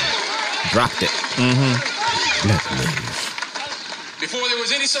 Dropped it. Black man. Before there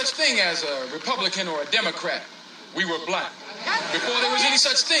was any such thing as a Republican or a Democrat, we were black. Before there was any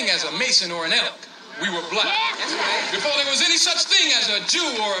such thing as a Mason or an elk, we were black. Before there was any such thing as a Jew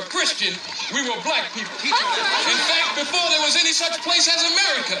or a Christian, we were black people. In fact, before there was any such place as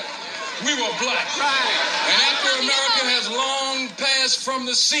America, we were black. And after America has long passed from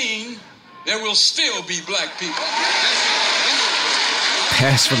the scene, there will still be black people.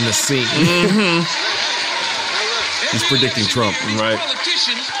 Pass from the scene. He's predicting Trump, right?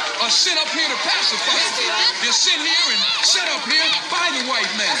 Politicians are sent up here to pacify us. They're sent here and set up here by the white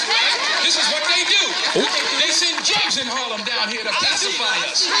man. This is what they do. They send drugs in Harlem down here to pacify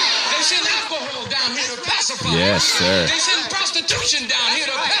us. They send alcohol down here to pacify us. Yes, sir. They send prostitution down here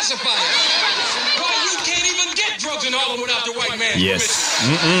to pacify us. Why, you can't even get drugs in Harlem without the white man's Yes.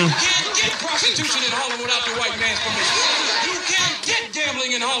 permission. You can't get prostitution in Harlem without the white man's permission. You can't get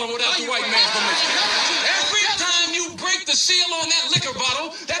gambling in Harlem without the white man's permission. Every time you break the seal on that liquor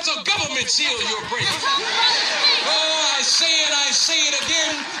bottle, that's a government seal you're breaking. Oh, I say it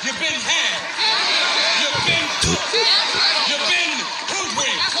again, you've been had. You've been duped. You've been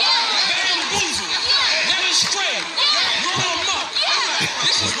hoodwinked, bamboozled, led astray, run amok.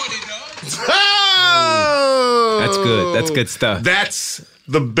 This is what he does. Oh! That's good. That's good stuff. That's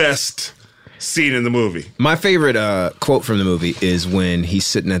the best scene in the movie. My favorite quote from the movie is when he's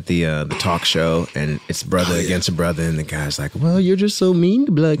sitting at the talk show and it's brother against a brother, and the guy's like, "Well, you're just so mean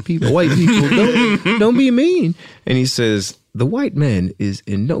to black people, white people. Don't be mean." And he says, "The white man is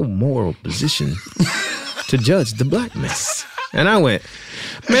in no moral position to judge the black man." And I went,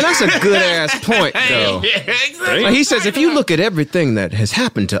 man, that's a good ass point, though. Yeah, exactly. Like he says, if you look at everything that has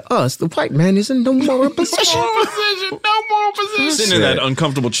happened to us, the white man is in no moral position. No moral position. Sitting in that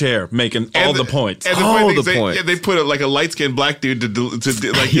uncomfortable chair, making all the points. And the All funny the thing is points. they put like a light skinned black dude to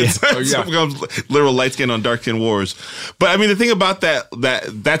like literal light skin on dark skin wars. But I mean, the thing about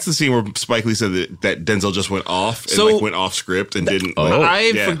that's the scene where Spike Lee said that Denzel just went off and So- went off script and didn't. I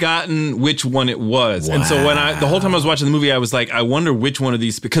had forgotten which one it was, and so when the whole time I was watching the movie, I was like, I wonder which one of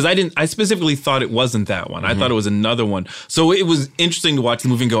these, because I specifically thought it wasn't that one. I thought it was another one. So it was interesting to watch the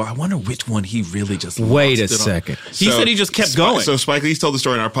movie and go, I wonder which one he really just. Wait a lost it on. second. He said he just kept going. So Spike Lee's told the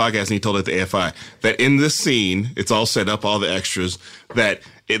story in our podcast, and he told it to AFI that in this scene, it's all set up, all the extras that.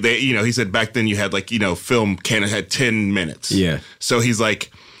 He said back then you had film had 10 minutes. Yeah. So he's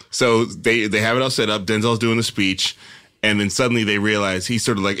like, so they have it all set up. Denzel's doing the speech, and then suddenly they realize he's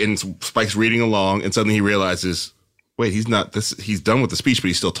sort of like, and Spike's reading along, and suddenly he realizes, wait, he's not this. He's done with the speech, but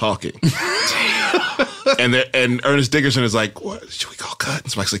he's still talking. and Ernest Dickerson is like, what? Should we call cut?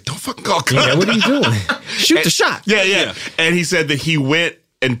 And Spike's like, don't fucking call cut. Yeah, what are you doing? Shoot the shot. Yeah. And he said that he went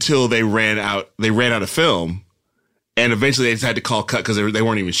until they ran out of film. And eventually they just had to call cut because they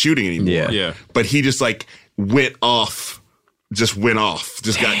weren't even shooting anymore. Yeah. But he just went off, just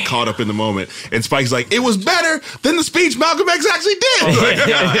got caught up in the moment. And Spike's like, it was better than the speech Malcolm X actually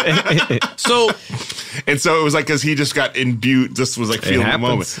did. And so it was like, because he just got imbued, just was like feeling the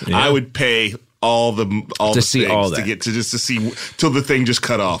moment. Yeah. I would pay all the see things all to that. get to just to see till the thing just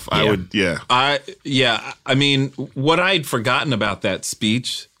cut off. I would, I mean, what I'd forgotten about that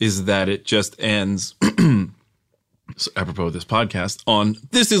speech is that it just ends. So apropos of this podcast, on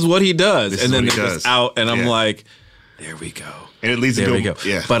this is what he does, and then it goes out, and I'm like, there we go, and it leads there to we go.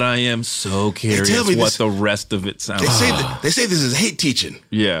 Yeah, but I am so curious what the rest of it sounds. They say this is hate teaching.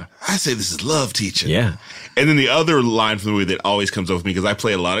 Yeah, I say this is love teaching. Yeah. And then the other line from the movie that always comes up with me, because I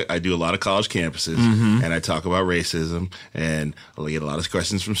do a lot of college campuses, and I talk about racism, and I get a lot of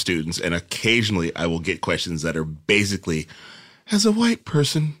questions from students, and occasionally I will get questions that are basically, as a white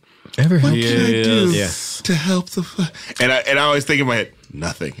person, what can I do to help and I always think in my head,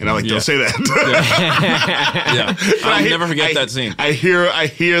 nothing. And I'm like, don't say that. I'll never forget that scene. I hear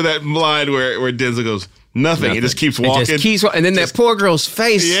that line where Denzel goes, nothing. He just keeps walking. And then that poor girl's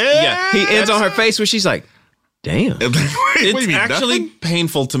face. Yeah. He ends on her face where she's like, damn. It's actually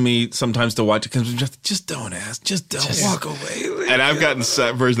painful to me sometimes to watch it because just don't ask, just don't walk away. And I've gotten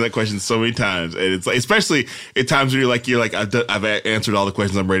versions of that question so many times, and it's like, especially at times where you're like I've answered all the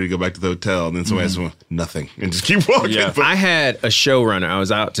questions, I'm ready to go back to the hotel, and then somebody asks me nothing, and just keep walking. Yeah. But I had a showrunner. I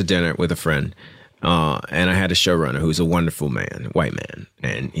was out to dinner with a friend, and I had a showrunner who's a wonderful man, white man,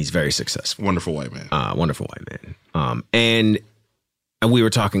 and he's very successful. Wonderful white man. Wonderful white man. And we were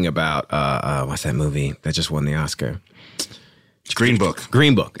talking about what's that movie that just won the Oscar? Green Book.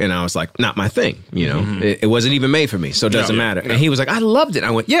 Green Book. And I was like, not my thing. You know, it wasn't even made for me, so it doesn't matter. And he was like, I loved it.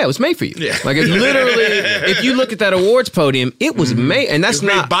 I went, yeah, it was made for you. Yeah. Like, it's literally, if you look at that awards podium, it was made, and that's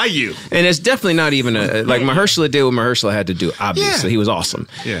not made by you. And it's definitely not even like Mahershala did what Mahershala had to do. Obviously, he was awesome.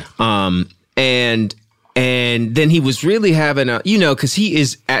 Yeah. And then he was really having because he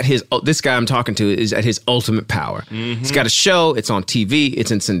is at this guy I'm talking to is at his ultimate power. He's got a show. It's on TV.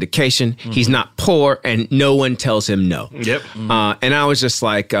 It's in syndication. He's not poor, and no one tells him no. Yep. And I was just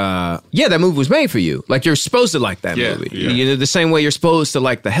like, that movie was made for you. Like, you're supposed to like that movie. Yeah. You know, the same way you're supposed to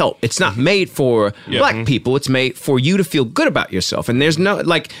like The Help. It's not made for black people. It's made for you to feel good about yourself. And there's no,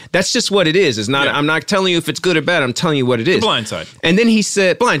 that's just what it is. It's not, I'm not telling you if it's good or bad. I'm telling you what it is. The Blind Side. And then he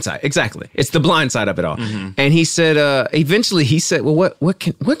said, Blind Side, exactly. It's the blind side of it all. And he said, eventually he said, well, what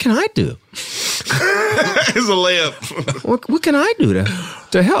can I do? It's a layup. What can I do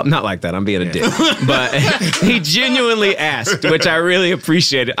to help? Not like that. I'm being a dick. But he genuinely asked, which I really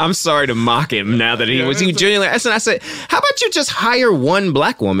appreciated. I'm sorry to mock him now that he genuinely asked. And I said, how about you just hire one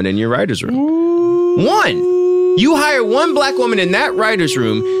black woman in your writer's room? Ooh. One. You hire one black woman in that writer's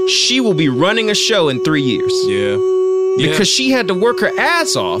room, she will be running a show in 3 years. Yeah. Because she had to work her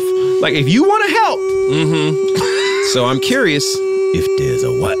ass off. Like, if you want to help. Mm-hmm. So I'm curious if there's a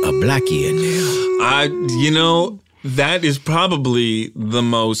blackie in there. That is probably the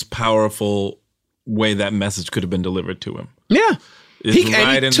most powerful way that message could have been delivered to him. Yeah. He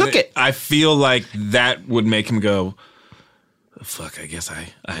took it. I feel like that would make him go, fuck, I guess I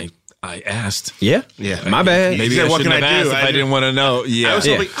asked. Yeah. My bad. Maybe I shouldn't have asked if I didn't want to know. Yeah. I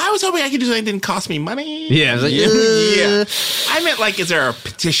was hoping I could do something that didn't cost me money. Yeah. I was like, yeah. I meant like, is there a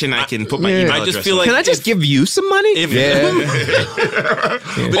petition I can put my email address? I just feel like, can I just give you some money? Or if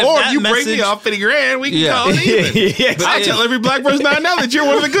you break me off $50,000, we can call it even. I'll tell every black person I know that you're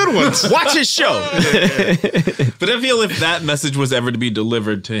one of the good ones. Watch his show. But I feel if that message was ever to be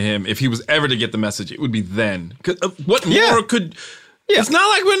delivered to him, if he was ever to get the message, it would be then. What more could... Yeah. It's not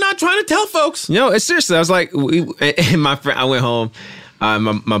like we're not trying to tell folks. No, it's seriously. I was like, and my friend, I went home.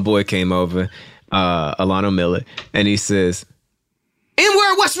 My boy came over, Alano Miller, and he says,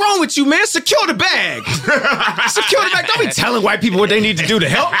 N-word, what's wrong with you, man? Secure the bag. Secure the bag. Don't be telling white people what they need to do to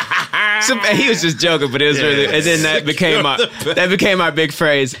help. So, he was just joking, but it was really. And then that became my big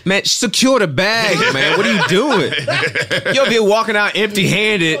phrase. Man, secure the bag, man. What are you doing? You'll be walking out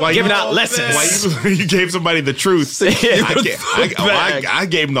empty-handed, giving out lessons. You gave somebody the truth. I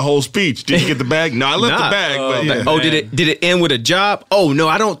gave him the whole speech. Did you get the bag? No, I left the bag. But did it end with a job? Oh no,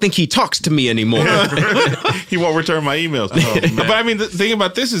 I don't think he talks to me anymore. He won't return my emails. But I mean, the thing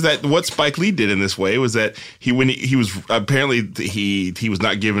about this is that what Spike Lee did in this way was that he was apparently he was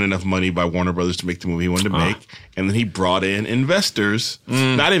not given enough money by Warner Brothers to make the movie he wanted to make, and then he brought in investors,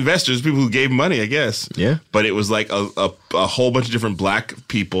 not investors, people who gave money, I guess. Yeah, but it was like a whole bunch of different black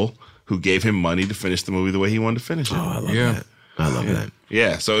people who gave him money to finish the movie the way he wanted to finish it. Oh, I love that. I love that.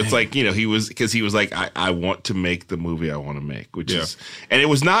 Yeah, so it's like, he was like, I want to make the movie I want to make, which is, and it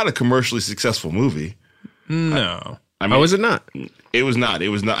was not a commercially successful movie. No. I mean, was it not? It was not. It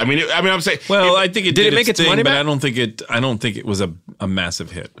was not. I mean, I'm saying. Well, I think it did make its money but back? I don't think it was a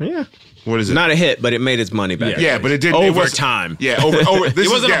massive hit. Yeah. What is it? Not a hit, but it made its money back. Yeah, but it didn't. Over time. Yeah, over. It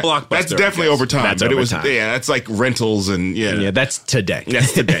wasn't a blockbuster. That's definitely over time. That's but over it was. time. Yeah, that's like rentals and Yeah, that's today.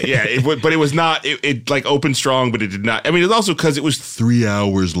 That's today. Yeah, but it was not. It like opened strong, but it did not. I mean, it's also because it was 3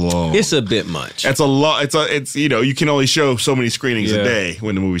 hours long. It's a bit much. That's a lot. It's you can only show so many screenings a day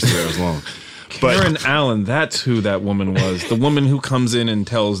when the movie's 3 hours long. Karen Allen, that's who that woman was. The woman who comes in and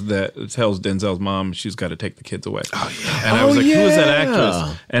tells Denzel's mom she's got to take the kids away. Oh yeah. And I was like, who is that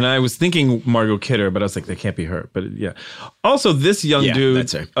actress? And I was thinking Margot Kidder, but I was like, that can't be her. But yeah. Also, this young dude,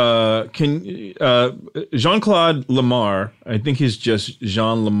 that's her. Jean-Claude Lamar. I think he's just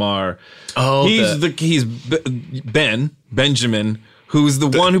Jean Lamar. Oh, he's Benjamin. Who's the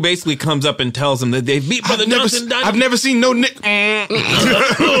one who basically comes up and tells him that they've beat Brother Johnson. I've never seen no Nick. I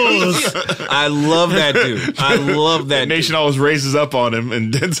love that dude. I love that. Nation always raises up on him,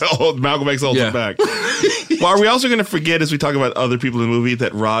 and Malcolm X holds him back. Well, are we also going to forget, as we talk about other people in the movie,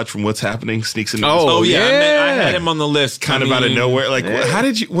 that Raj from What's Happening sneaks in? Oh yeah, I had him on the list, kind of out of nowhere. Like, how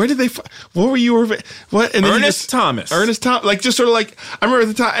did you? Where did they? What were you? What? And then Ernest Thomas. Like, just sort of like, I remember at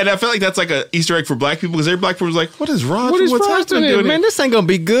the time, and I felt like that's like an Easter egg for black people, because every black person was like, "What is Raj? What's Happening doing? Man, this ain't gonna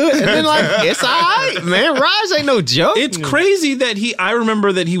be good." And then like, it's all right, man. Raj ain't no joke. It's crazy that I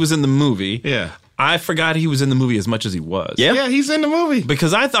remember that he was in the movie. Yeah. I forgot he was in the movie as much as he was. Yeah, he's in the movie.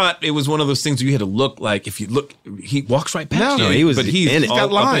 Because I thought it was one of those things where you had to look like, if you look, he walks right past you. No, he was but he's in it. He's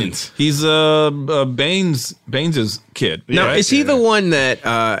got lines. He's Baines's kid. Now, right? is he the one that,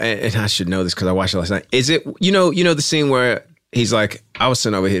 and I should know this because I watched it last night. Is it, you know the scene where he's like, I was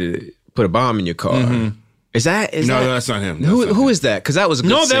sent over here to put a bomb in your car. Mm-hmm. Is that? No, that's not him. Who is that? Because that was a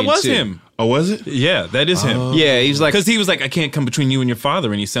good scene that was too. him. Oh, was it? Yeah, that is him. Yeah, he was like, because he was like, I can't come between you and your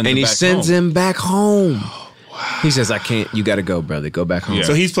father, and he sends him back home. Wow. He says, I can't. You got to go, brother. Go back home. Yeah.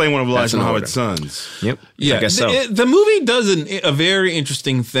 So he's playing one of Elijah Muhammad's sons. Yep. Yeah. I guess so. The movie does a very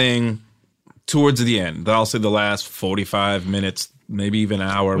interesting thing towards the end. I'll say the last 45 minutes, maybe even an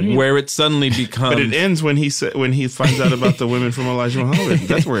hour, where it suddenly becomes. But it ends when he finds out about the women from Elijah Muhammad.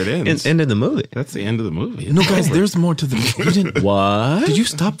 That's where it ends. End of the movie. That's the end of the movie. No, guys, there's more to the movie. What? Did you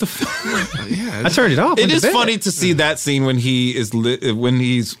stop the film? Yeah, I turned it off. It is funny to see that scene when he's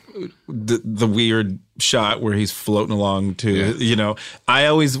the weird shot where he's floating along to, I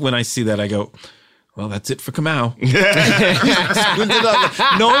always, when I see that, I go, well, that's it for Kamau. Knowing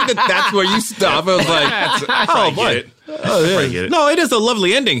that that's where you stop, I was like, oh, boy. No, it is a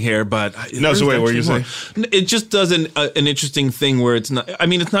lovely ending here, but no. So wait, what were you saying? It just does an interesting thing where it's not. I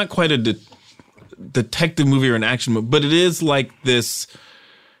mean, it's not quite a detective movie or an action movie, but it is like this.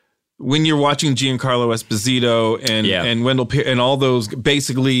 When you're watching Giancarlo Esposito and Wendell Pierce and all those,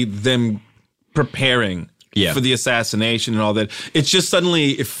 basically them preparing for the assassination and all that, it's just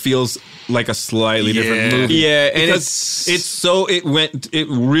suddenly it feels like a slightly different movie. Yeah, and because it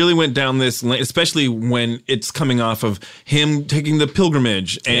really went down this lane, especially when it's coming off of him taking the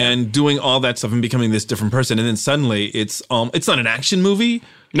pilgrimage and doing all that stuff and becoming this different person, and then suddenly it's not an action movie.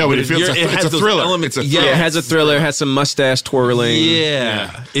 No, but it feels it's a thriller. It's a thriller. Yeah, it has a thriller. It has some mustache twirling.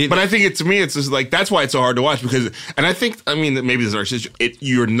 Yeah. But I think to me, it's just like, that's why it's so hard to watch because, and I think, I mean, maybe this is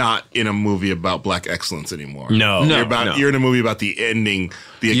you're not in a movie about black excellence anymore. No. You're in a movie about the ending,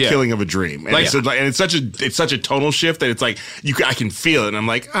 the killing of a dream. And, and it's such a tonal shift that it's like, I can feel it. And I'm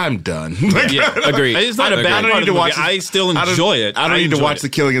like, I'm done. Agreed. It's not a bad part of the movie. I still enjoy it. I don't need to watch the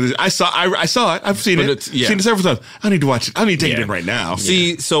killing of this. I saw it. I've seen it. Seen it several times. I need to watch it. I need to take it in right now.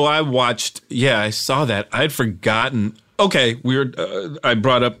 See, so I watched, I saw that. I had forgotten. Okay, I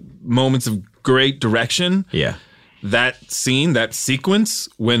brought up moments of great direction. Yeah. That scene, that sequence,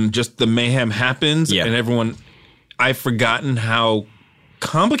 when just the mayhem happens and everyone, I've forgotten how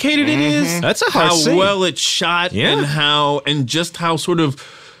complicated it is. That's a hard scene. How well it's shot and just how sort of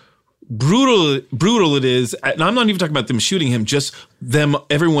brutal it is. And I'm not even talking about them shooting him, just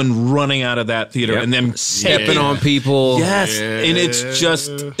everyone running out of that theater and them stepping on people. Yes. And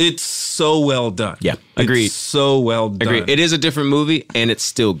it's so well done. Yeah. Agreed. It's so well done. Agreed. It is a different movie and it's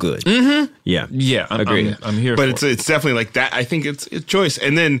still good. Mm-hmm. Yeah. Yeah. Agreed. I'm here but for it's definitely like that. I think it's choice.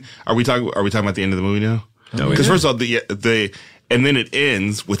 And then are we talking about the end of the movie now? No, because first of all, and then it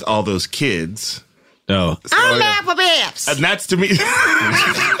ends with all those kids. Oh. I'm Malcolm X. And that's to me. I'm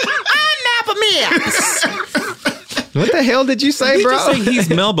Malcolm X. What the hell did you say, bro? Did you say he's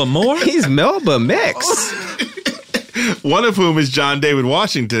Melba Moore? He's Melba Mix. One of whom is John David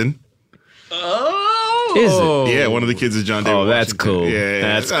Washington. Oh. Is it? Yeah, one of the kids is John David Washington. That's cool. Yeah.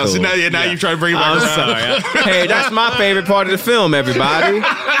 That's cool. So now you try to bring it back around. Sorry. Hey, that's my favorite part of the film, everybody.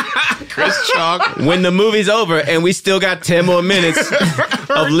 Chris Chalk. When the movie's over and we still got 10 more minutes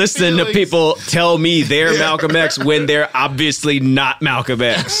of listening to people tell me they're Malcolm X when they're obviously not Malcolm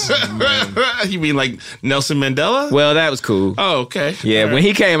X. You mean like Nelson Mandela? Well, that was cool. Oh, okay. Yeah, when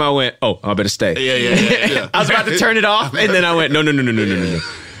he came, I went, oh, I better stay. Yeah. I was about to turn it off, and then I went, no.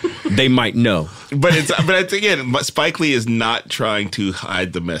 They might know. But again, Spike Lee is not trying to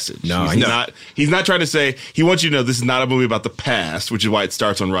hide the message. No, he's not trying to say, he wants you to know this is not a movie about the past, which is why it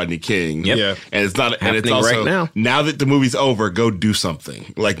starts on Rodney King. Yep. Yeah. And it's not, happening and it's also, right now that the movie's over, go do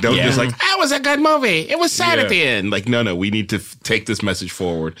something. Like, don't just like, that was a good movie. It was sad at the end. Like, no, we need to take this message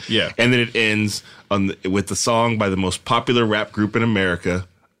forward. Yeah. And then it ends with the song by the most popular rap group in America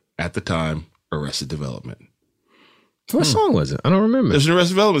at the time, Arrested Development. What song was it? I don't remember. There's an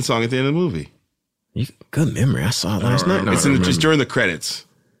Arrested Development song at the end of the movie. Good memory. I saw it last night. It's just during the credits.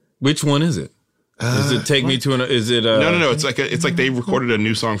 Which one is it? Does it take me to an? Is it? No. It's like they recorded a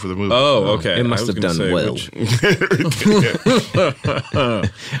new song for the movie. Oh, okay. It must have done well.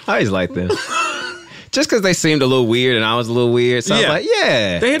 I always like them. Just because they seemed a little weird and I was a little weird, so I was like,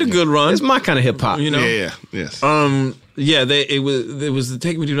 they had a good run. It's my kind of hip hop, you know. Yes. It was the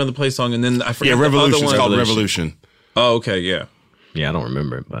Take Me to Another Place song, and then I forgot. Yeah, Revolution. It's called Revolution. Revolution. Oh, okay, yeah. Yeah, I don't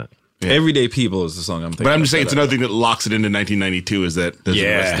remember it, but Everyday People is the song I'm thinking. But I'm just saying, it's another thing that locks it into 1992 is that.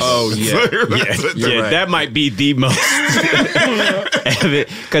 Oh yeah. That might be the most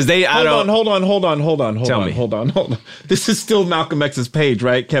because they. Hold on. Tell me. Hold on. This is still Malcolm X's page,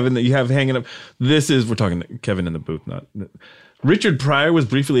 right, Kevin? That you have hanging up. We're talking to Kevin in the booth, not Richard Pryor was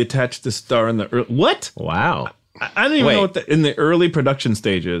briefly attached to star in the what? Wow. I don't even know what in the early production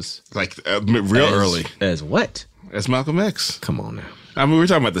stages. Like real early. As what? As Malcolm X. Come on now. I mean, we're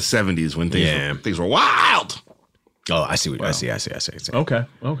talking about the 70s when things were wild. Oh, I see. I see. Okay.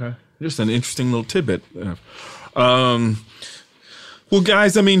 Just an interesting little tidbit. Well,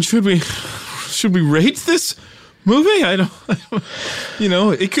 guys, I mean, should we rate this movie? I don't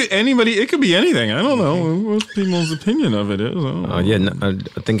it could be anything. I don't know what people's opinion of it is.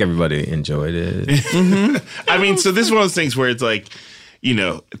 I think everybody enjoyed it. Mm-hmm. I mean, so this is one of those things where it's like,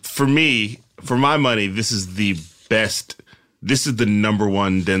 for me, for my money, this is the best. This is the number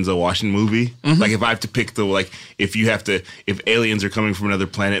one Denzel Washington movie. Mm-hmm. Like, if I have to pick if aliens are coming from another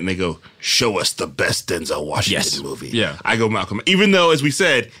planet and they go, show us the best Denzel Washington movie. Yeah. I go Malcolm. Even though, as we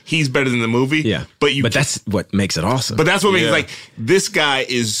said, he's better than the movie. Yeah. But that's what makes it awesome. But that's what makes it like, this guy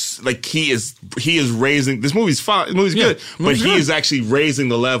is like he is raising this movie's fine. The movie's good, but he is actually raising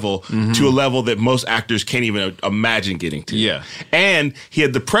the level to a level that most actors can't even imagine getting to. Yeah. And he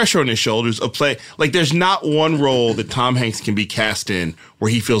had the pressure on his shoulders of play. Like there's not one role that Tom Hanks can be cast in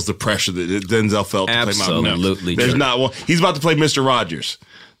where he feels the pressure that Denzel felt to play Malcolm X. Absolutely. There's not one. He's about to play Mr. Rogers.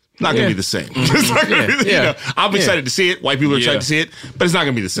 Not going to be the same. It's not gonna be, you know, I'm excited to see it. White people are excited to see it, but it's not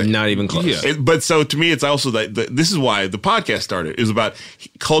going to be the same. Not even close. But so to me, it's also that this is why the podcast started. It was about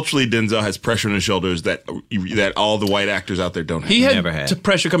culturally Denzel has pressure on his shoulders that all the white actors out there don't have. He Never had.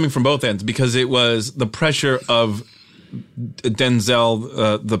 pressure coming from both ends because it was the pressure of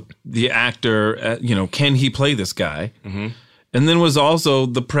Denzel, the actor. Can he play this guy? Mm-hmm. And then was also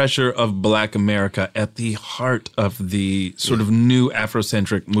the pressure of Black America at the heart of the sort of new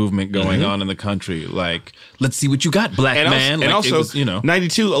Afrocentric movement going on in the country. Like, let's see what you got, black man. And also,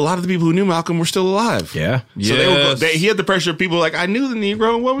 92, a lot of the people who knew Malcolm were still alive. Yeah. So he had the pressure of people like, I knew the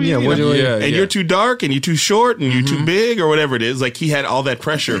Negro. What were you? You're too dark and you're too short and you're too big or whatever it is. Like he had all that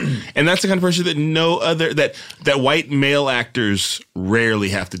pressure. And that's the kind of pressure that that white male actors rarely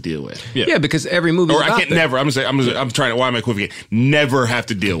have to deal with. Yeah, because every movie. Or I can't never. I'm trying to. Why am I equivocating? Never have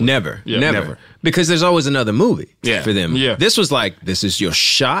to deal with. Never. Because there's always another movie for them. Yeah. This was like, this is your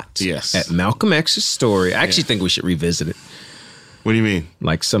shot at Malcolm X's story. I actually think we should revisit it. What do you mean?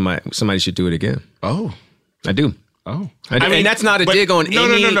 Like somebody should do it again. Oh. I do. Oh. I mean, that's not a dig on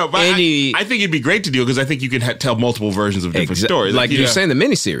No. But I think it'd be great to do because I think you can tell multiple versions of different stories. Like you're saying, the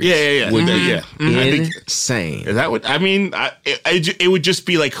miniseries. Yeah. Would be insane. Is that what I mean? It would just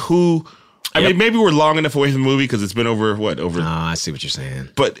be like who. I mean, maybe we're long enough away from the movie because it's been over. Oh, I see what you're saying.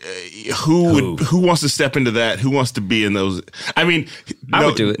 But who wants to step into that? Who wants to be in those? I mean, I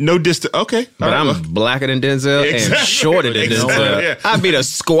would do it. No distance. Okay, but I'm blacker than Denzel and shorter than Denzel. Yeah. I'd be the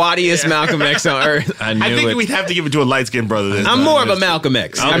squattiest Malcolm X on earth. I think we'd have to give it to a light skinned brother. I'm more of a Malcolm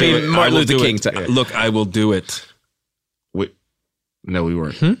X. Martin Luther King type. Look, I will do it. No, we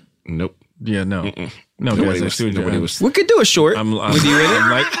weren't. Nope. Yeah, no. Mm-mm. No, nobody was. We could do a short with you in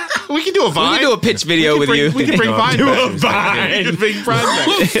it. We can do a Vine. We can do a pitch video with you. We can bring Vine back. We can bring Vine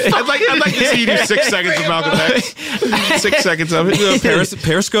back. I'd like to see you do 6 seconds of Malcolm X. 6 seconds of it.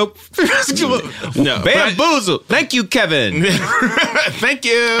 Periscope. No. Bamboozle. Thank you, Kevin. Thank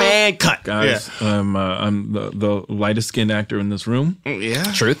you. And cut. Guys, I'm the lightest skinned actor in this room. Yeah.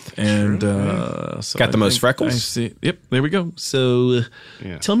 Truth. And so got the most freckles. I see. Yep, there we go. So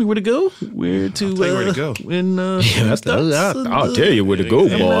tell me where to go. Where to go. I'll tell you where to go,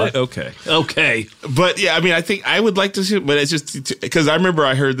 boy. Okay. But yeah, I mean, I think I would like to see it, but it's just because I remember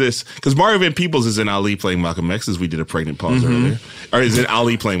I heard this because Mario Van Peebles is in Ali playing Malcolm X, as we did a pregnant pause earlier, or is it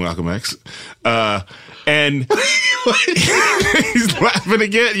Ali playing Malcolm X? And he's laughing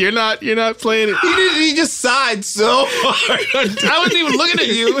again. You're not playing it. He just sighed so hard. I wasn't even looking at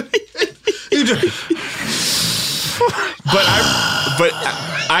you. But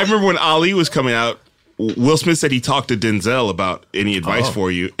I remember when Ali was coming out, Will Smith said he talked to Denzel about any advice for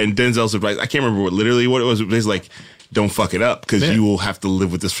you, and Denzel's advice, I can't remember what it was. It was like, don't fuck it up because you will have to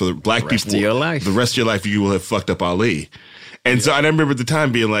live with this for the black people. Of your life. The rest of your life, you will have fucked up Ali. And so I remember at the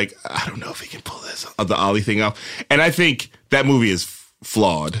time being like, I don't know if he can pull the Ali thing off. And I think that movie is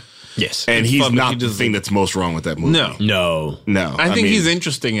flawed. Yes. And he's not the thing that's most wrong with that movie. No. I think he's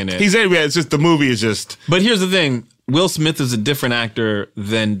interesting in it. It's just the movie is just. But here's the thing. Will Smith is a different actor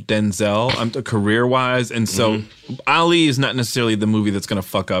than Denzel, career-wise, and so Ali is not necessarily the movie that's going to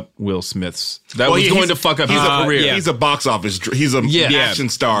fuck up Will Smith's. Going to fuck up his career. Yeah. He's a box office. He's an action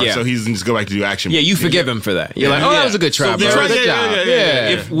star, so he's just go back to do action. Yeah, you forgive him for that. You're like, that was a good try, bro. Good job.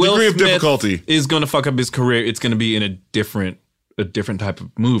 If Will Smith is going to fuck up his career, it's going to be in a different type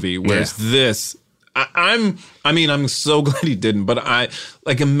of movie. Whereas this. I'm so glad he didn't, but I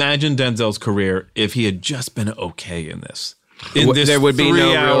imagine Denzel's career if he had just been okay in this. There would be no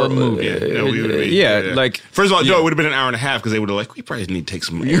 3-hour movie. First of all, it would have been an hour and a half because they would have we probably need to take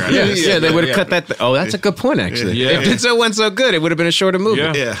some air out of this. They would have cut that. That's a good point, actually. If Denzel went so good, it would have been a shorter movie.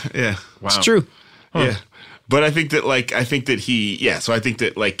 Yeah. Wow. It's true. Yeah. But I think that so I think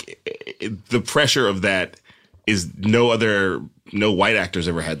that the pressure of that is no white actors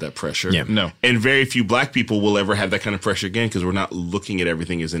ever had that pressure. Yeah. No. And very few black people will ever have that kind of pressure again because we're not looking at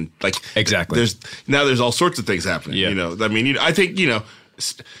everything as in exactly. There's all sorts of things happening. Yeah. I mean, I think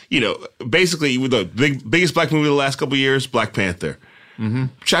basically the biggest black movie of the last couple of years, Black Panther. Mm-hmm.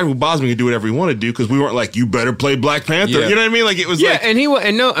 Chadwick Boseman could do whatever he wanted to do because we weren't like, you better play Black Panther. You know what I mean? Like it was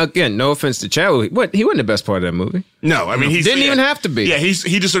no offense to Chadwick, he wasn't the best part of that movie. No, I mean he didn't even have to be. Yeah, he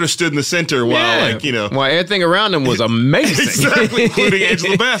just sort of stood in the center while while everything around him was amazing, exactly, including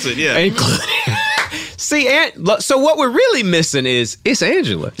Angela Bassett. Yeah, See, so what we're really missing is it's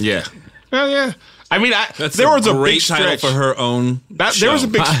Angela. Yeah. Oh yeah. I mean, That's there was a great big title stretch for her own. There was a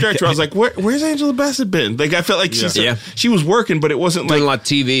big stretch where I was like, "Where's Angela Bassett been?" Like, I felt like she was working, but it wasn't Doing like a lot of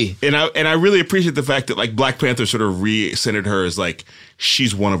TV. And I really appreciate the fact that like Black Panther sort of re-centered her as like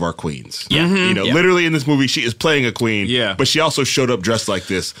she's one of our queens. Yeah, literally in this movie she is playing a queen. Yeah, but she also showed up dressed like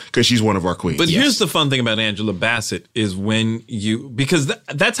this because she's one of our queens. But here's the fun thing about Angela Bassett is when because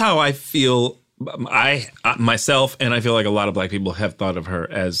that's how I feel. I myself and I feel like a lot of Black people have thought of her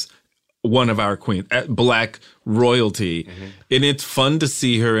as one of our queens, Black royalty. And it's fun to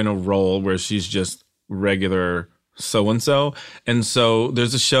see her in a role where she's just regular so-and-so. And so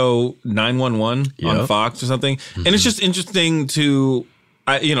there's a show 911 on Fox or something. And it's just interesting to,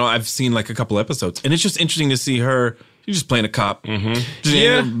 I've seen like a couple episodes and it's just interesting to see her. You're just playing a cop. Running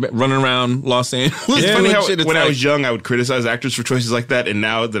around Los Angeles. It's funny how when I was young, I would criticize actors for choices like that. And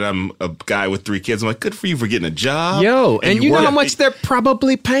now that I'm a guy with 3 kids, I'm like, good for you for getting a job. And you know how much they're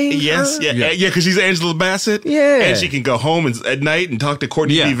probably paying Yes, her? yeah, because she's Angela Bassett. Yeah. And she can go home at night and talk to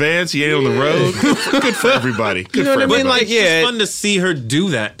Courtney B. Vance. He ain't on the road. Good for everybody. Good know for what I mean? everybody. Like, it's fun to see her do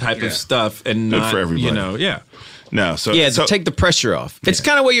that type of stuff and Good not, for everybody. No, so take the pressure off. It's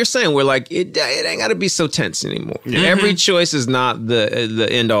kind of what you're saying. We're like, it ain't got to be so tense anymore. Every choice is not the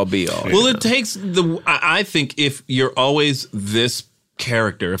end all be all. Well, it takes I think if you're always this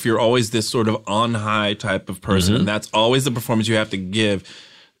character, if you're always this sort of on high type of person, and that's always the performance you have to give,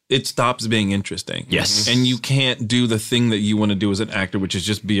 it stops being interesting. Yes. And you can't do the thing that you want to do as an actor, which is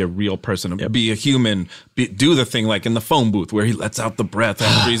just be a real person, be a human, do the thing like in the phone booth where he lets out the breath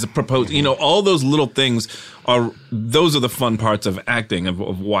after he's proposed. All those little things those are the fun parts of acting,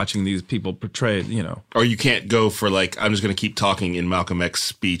 of watching these people portray, Or you can't go for like, I'm just going to keep talking in Malcolm X's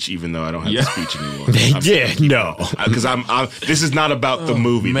speech, even though I don't have the speech anymore. No. Because this is not about the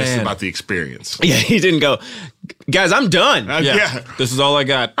movie. This is about the experience. Yeah, he didn't go, guys, I'm done. This is all I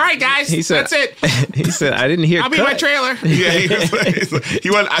got. All right, guys, he said, that's it. He said, I didn't hear I'll be in my trailer. He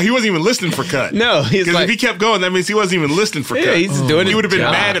wasn't even listening for cut. No, he's because like, if he kept going, that means he wasn't even listening for cut. He's doing he would have been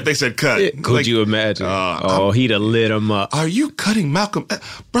job. mad if they said cut. Could you imagine? He'd have lit him up. Are you cutting Malcolm?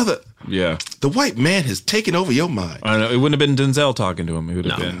 Brother, Yeah. The white man has taken over your mind. I know. It wouldn't have been Denzel talking to him. It would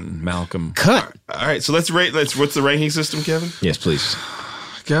have been Malcolm. Cut. All right, so let's rate. What's the ranking system, Kevin? Yes, please.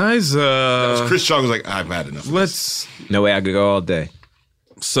 Guys, Chris Shaw was like, I've had enough. No way I could go all day.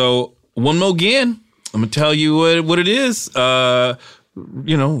 So one more again. I'm gonna tell you what it is. The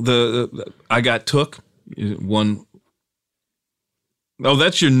I Got Took one. Oh,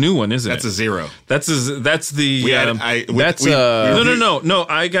 that's your new one, isn't That's it? a 0. That's the. No.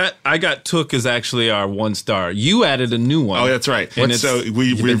 I Got Took is actually our 1 star. You added a new one. Oh, that's right. And so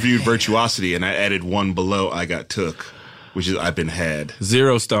we reviewed Virtuosity, and I added one below I Got Took, which is I've Been Had.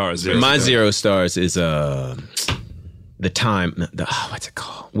 0 stars. My 0 stars is the time. What's it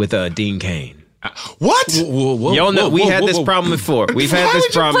called? With Dean Cain. What? Y'all know we had this problem before. We've had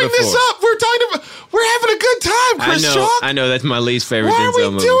this problem before. Why would you bring this up? We're having a good time, Chris Shaw. I know that's my least favorite Why Denzel are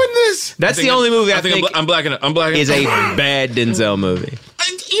we movie. doing this? That's the only movie I think I'm blacking it. is a bad Denzel movie.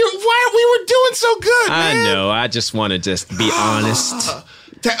 We were doing so good, man. I know. I just want to just be honest.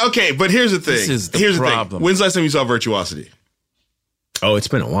 Okay, but here's the thing. Here's the problem. When's the last time you saw Virtuosity? Oh, it's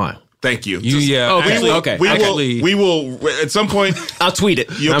been a while. Thank you. Okay. We will at some point. I'll tweet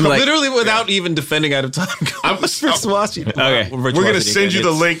it. I'm like, literally without even defending out of time. Okay. We're gonna send you the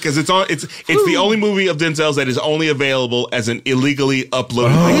link because it's the only movie of Denzel's that is only available as an illegally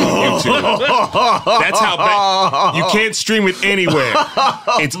uploaded link on YouTube. That's how bad. You can't stream it anywhere.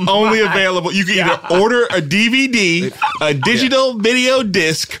 It's only available. You can either order a DVD, a digital video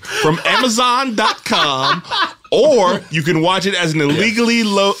disc from Amazon.com. Or you can watch it as an illegally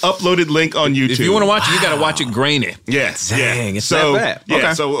uploaded link on YouTube. If you want to watch it, you got to watch it grainy. Yes. Dang, it's that bad. Yeah,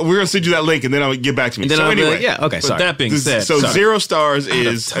 Okay. so we're going to send you that link, and then I'll get back to me. And then Sorry. But that being said, so 0 stars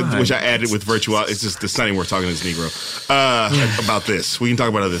is, which I added with Virtual. It's just it's not even worth talking to this Negro about this. We can talk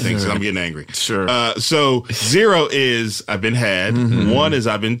about other things, because I'm getting angry. Sure. So 0 is I've Been Had. 1 is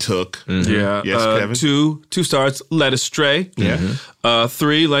I've Been Took. Yeah. Yes, Kevin? 2 stars, Led Astray. Yeah.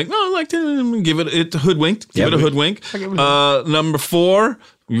 3, give it Hoodwinked. Give it a Hoodwink. Number 4,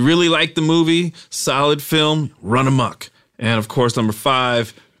 you really like the movie, solid film, Run Amok. And of course, number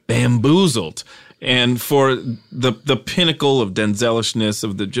 5, Bamboozled. And for the pinnacle of Denzelishness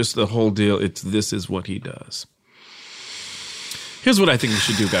of the whole deal, it's This Is What He Does. Here's what I think we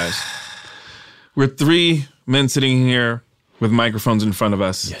should do, guys. We're 3 men sitting here with microphones in front of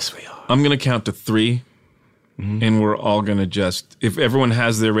us. Yes, we are. I'm going to count to 3. And we're all going to just, if everyone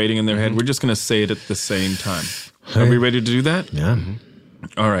has their rating in their head, we're just going to say it at the same time. Are we ready to do that? Yeah.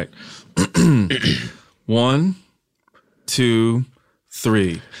 All right. 1, 2,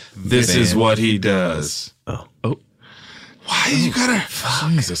 3. This is what he does. Why did you gotta?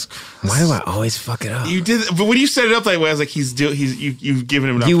 Jesus Christ. Why do I always fuck it up? You did, but when you set it up that way, I was like, you've given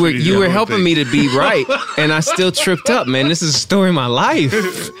him an You were opportunity to do the whole helping thing. me to be right, and I still tripped up, man. This is a story of my life.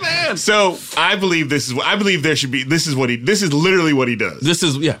 So I believe this is literally what he does. This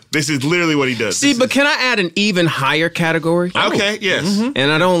is literally what he does. See, but can I add an even higher category? Okay, yes.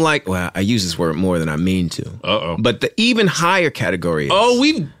 And I don't like. Well, I use this word more than I mean to. Uh-oh. But the even higher category is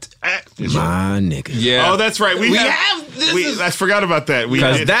my nigga. Yeah. Oh, that's right. I forgot about that.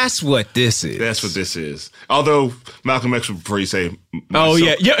 Because that's what this is. That's what this is. Although Malcolm X would probably say, Oh,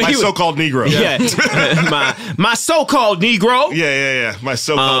 yeah. my so-called Negro. Yeah. my so-called Negro. Yeah. My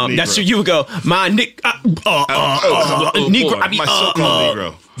so-called Negro. That's what you would go. My Negro. My so-called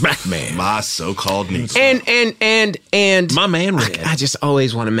Negro. Black man. My so-called Negro. And My man Red. I just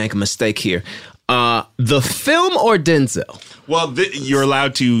always want to make a mistake here. The film or Denzel? Well, you're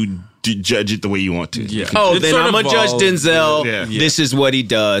allowed to judge it the way you want to. Yeah. Oh, It's then sort I'm of gonna judge all- Denzel. Yeah. This is what he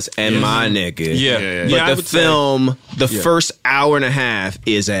does, and my nigga. Yeah. But I the would say- film, the first hour and a half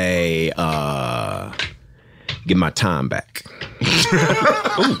is a get my time back.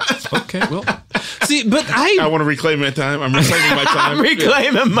 Okay, well. See, but I want to reclaim that time. I'm reclaiming my time. I'm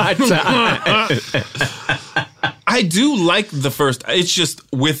reclaiming my time. I do like the first. It's just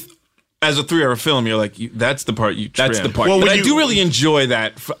as a 3-hour film, you're like, that's the part you trim. That's the part. Well, But when I you- do really enjoy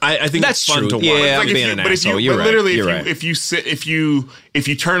that. I think That's it's fun true. to watch. Yeah. Like I'm being an but asshole. But You're right. literally, You're right. if you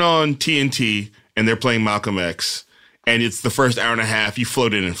turn on TNT and they're playing Malcolm X and it's the first hour and a half, you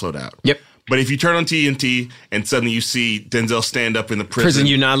float in and float out. Yep. But if you turn on TNT and suddenly you see Denzel stand up in the prison,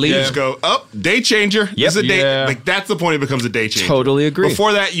 You not you leaving. just go, day changer. This is a day. Yeah. Like that's the point. It becomes a day changer. Totally agree.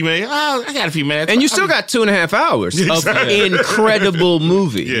 Before that, you may, I got a few minutes, And you still got 2.5 hours of Exactly. incredible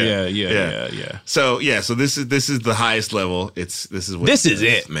movie. Yeah. So this is the highest level. This is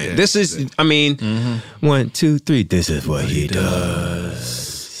it, man. Yeah, this is, I mean, 1, 2, 3. This is what he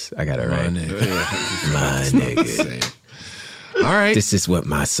does. I got it right. My nigga. All right. This is what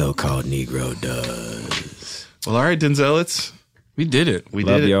my so-called Negro does. Well, all right, Denzel. We did it. We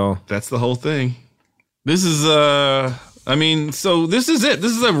Love did it. y'all. That's the whole thing. This is, so this is it.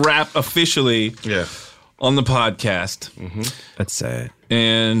 This is a wrap officially Yeah. on the podcast. That's sad.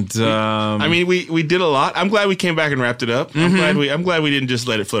 And, I mean, we did a lot. I'm glad we came back and wrapped it up. I'm glad we didn't just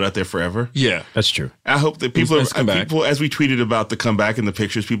let it float out there forever. yeah. That's true. I hope that people, nice to come back. as we tweeted about the comeback and the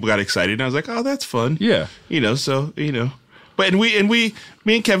pictures, people got excited. And I was like, oh, that's fun. Yeah. But me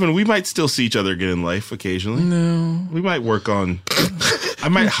and Kevin, we might still see each other again in life occasionally. No, we might work on. I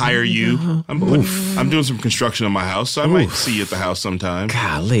might hire you. I'm doing some construction on my house, so I might see you at the house sometime.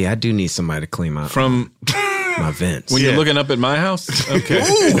 Golly, I do need somebody to clean my vents. When you're looking up at my house? Okay.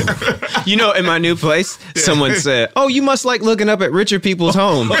 You know, in my new place, someone said, "Oh, you must like looking up at richer people's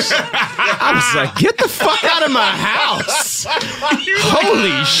homes." I was like, "Get the fuck out of my house!"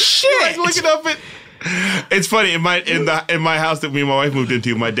 Holy shit! Looking up at. It's funny in my house that me and my wife moved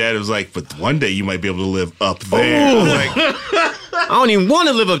into. My dad was like, "But one day you might be able to live up there." I was like, I don't even want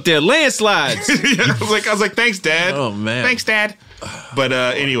to live up there. Landslides. I was like, "Thanks, Dad." Oh, man. Thanks, Dad. But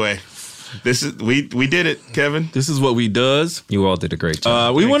anyway, this is we did it, Kevin. This is what we does. You all did a great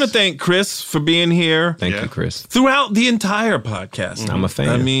job. We want to thank Chris for being here Thank yeah. you, Chris. throughout the entire podcast. I'm a fan.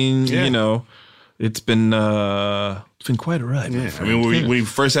 I mean, Yeah. it's been quite a ride. Yeah, I mean, when we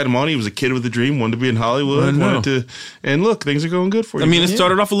first had him on, he was a kid with a dream, wanted to be in Hollywood, I know. wanted to, and look, things are going good for you. I mean, it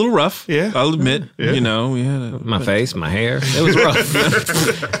started off a little rough. Yeah. I'll admit. Yeah. We had My face, my hair. It was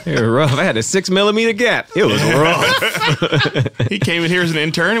rough. It was rough. I had a 6 millimeter gap. It was rough. he came in here as an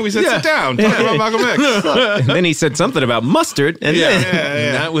intern, and we said, "Sit down, talk about Malcolm X." And then he said something about mustard. And then,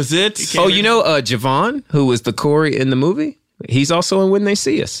 And that was it. oh, you know, Javon, who was the Corey in the movie, he's also in When They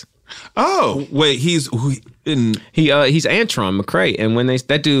See Us. Oh, Wait, he's in. He's Antron McCrae, and when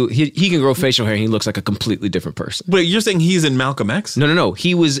that dude, he can grow facial hair, and he looks like a completely different person. Wait, you're saying he's in Malcolm X? No.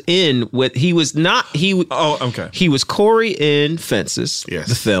 He was in what he was not. Oh, okay. He was Corey in Fences, Yes.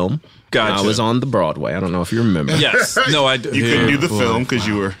 the film. Gotcha. I was on the Broadway. I don't know if you remember. Yes. No, I do. you couldn't do the film because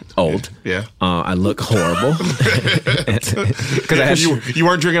you were Old. Yeah, I look horrible because I had you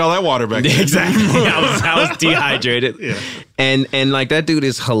weren't drinking all that water back then. exactly. I was dehydrated. Yeah. And like that dude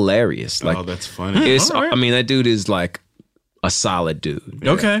is hilarious. Like Oh, that's funny. it's. All right. I mean, that dude is like a solid dude.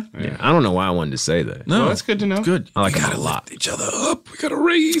 Okay. Yeah. I don't know why I wanted to say that. No, Well, that's good to know. Good. I like him a lot. Each other up. We gotta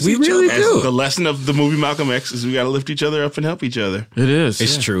raise. We each really other. do. The lesson of the movie Malcolm X is we got to lift each other up and help each other. It is.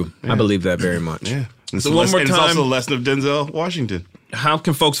 It's true. I believe that very much. Yeah. It's So the one lesson- more and It's also time. the lesson of Denzel Washington. How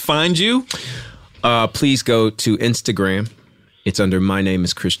can folks find you? Please go to Instagram It's under My Name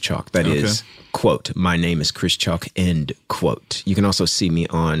is Chris Chalk. That is, quote, My Name is Chris Chalk, end quote. You can also see me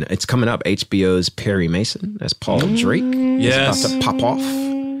on, it's coming up, HBO's Perry Mason as Paul Drake. Yes. It's about to pop off.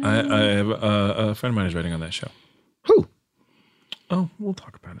 I have a friend of mine is writing on that show. Who? Oh, we'll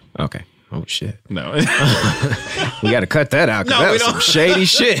talk about it. Okay. Oh, shit. No. We got to cut that out because that was some shady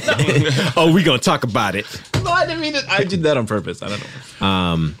shit. Oh, we going to talk about it. No, I didn't mean it. I did that on purpose. I don't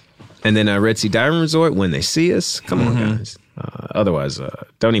know. And then Red Sea Diving Resort, When They See Us. Come on, guys. Otherwise,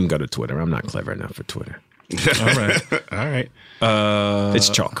 don't even go to Twitter. I'm not clever enough for Twitter. All right. All right. It's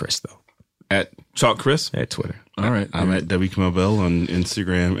Chalk Chris, though, At Chalk Chris. at Twitter. All right. I'm at W. Kamau Bell on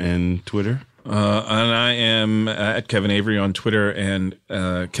Instagram and Twitter. And I am at Kevin Avery on Twitter and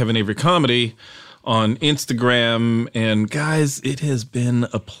Kevin Avery Comedy on Instagram. And guys, it has been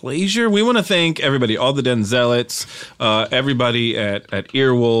a pleasure. We want to thank everybody, all the Denzelites, everybody at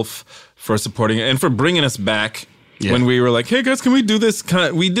Earwolf for supporting it and for bringing us back. Yeah. When we were like, hey guys, can we do this?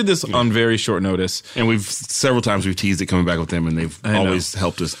 We did this on very short notice. And several times we've teased it coming back with them, and they've always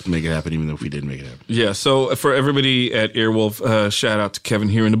helped us make it happen, even though if we didn't make it happen. Yeah, so for everybody at Earwolf, shout out to Kevin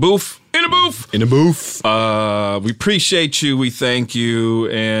here in the booth. In the booth. We appreciate you. We thank you.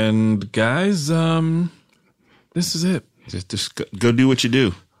 And guys, this is it. Just go do what you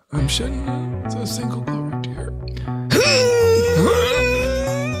do. I'm shedding a single glory.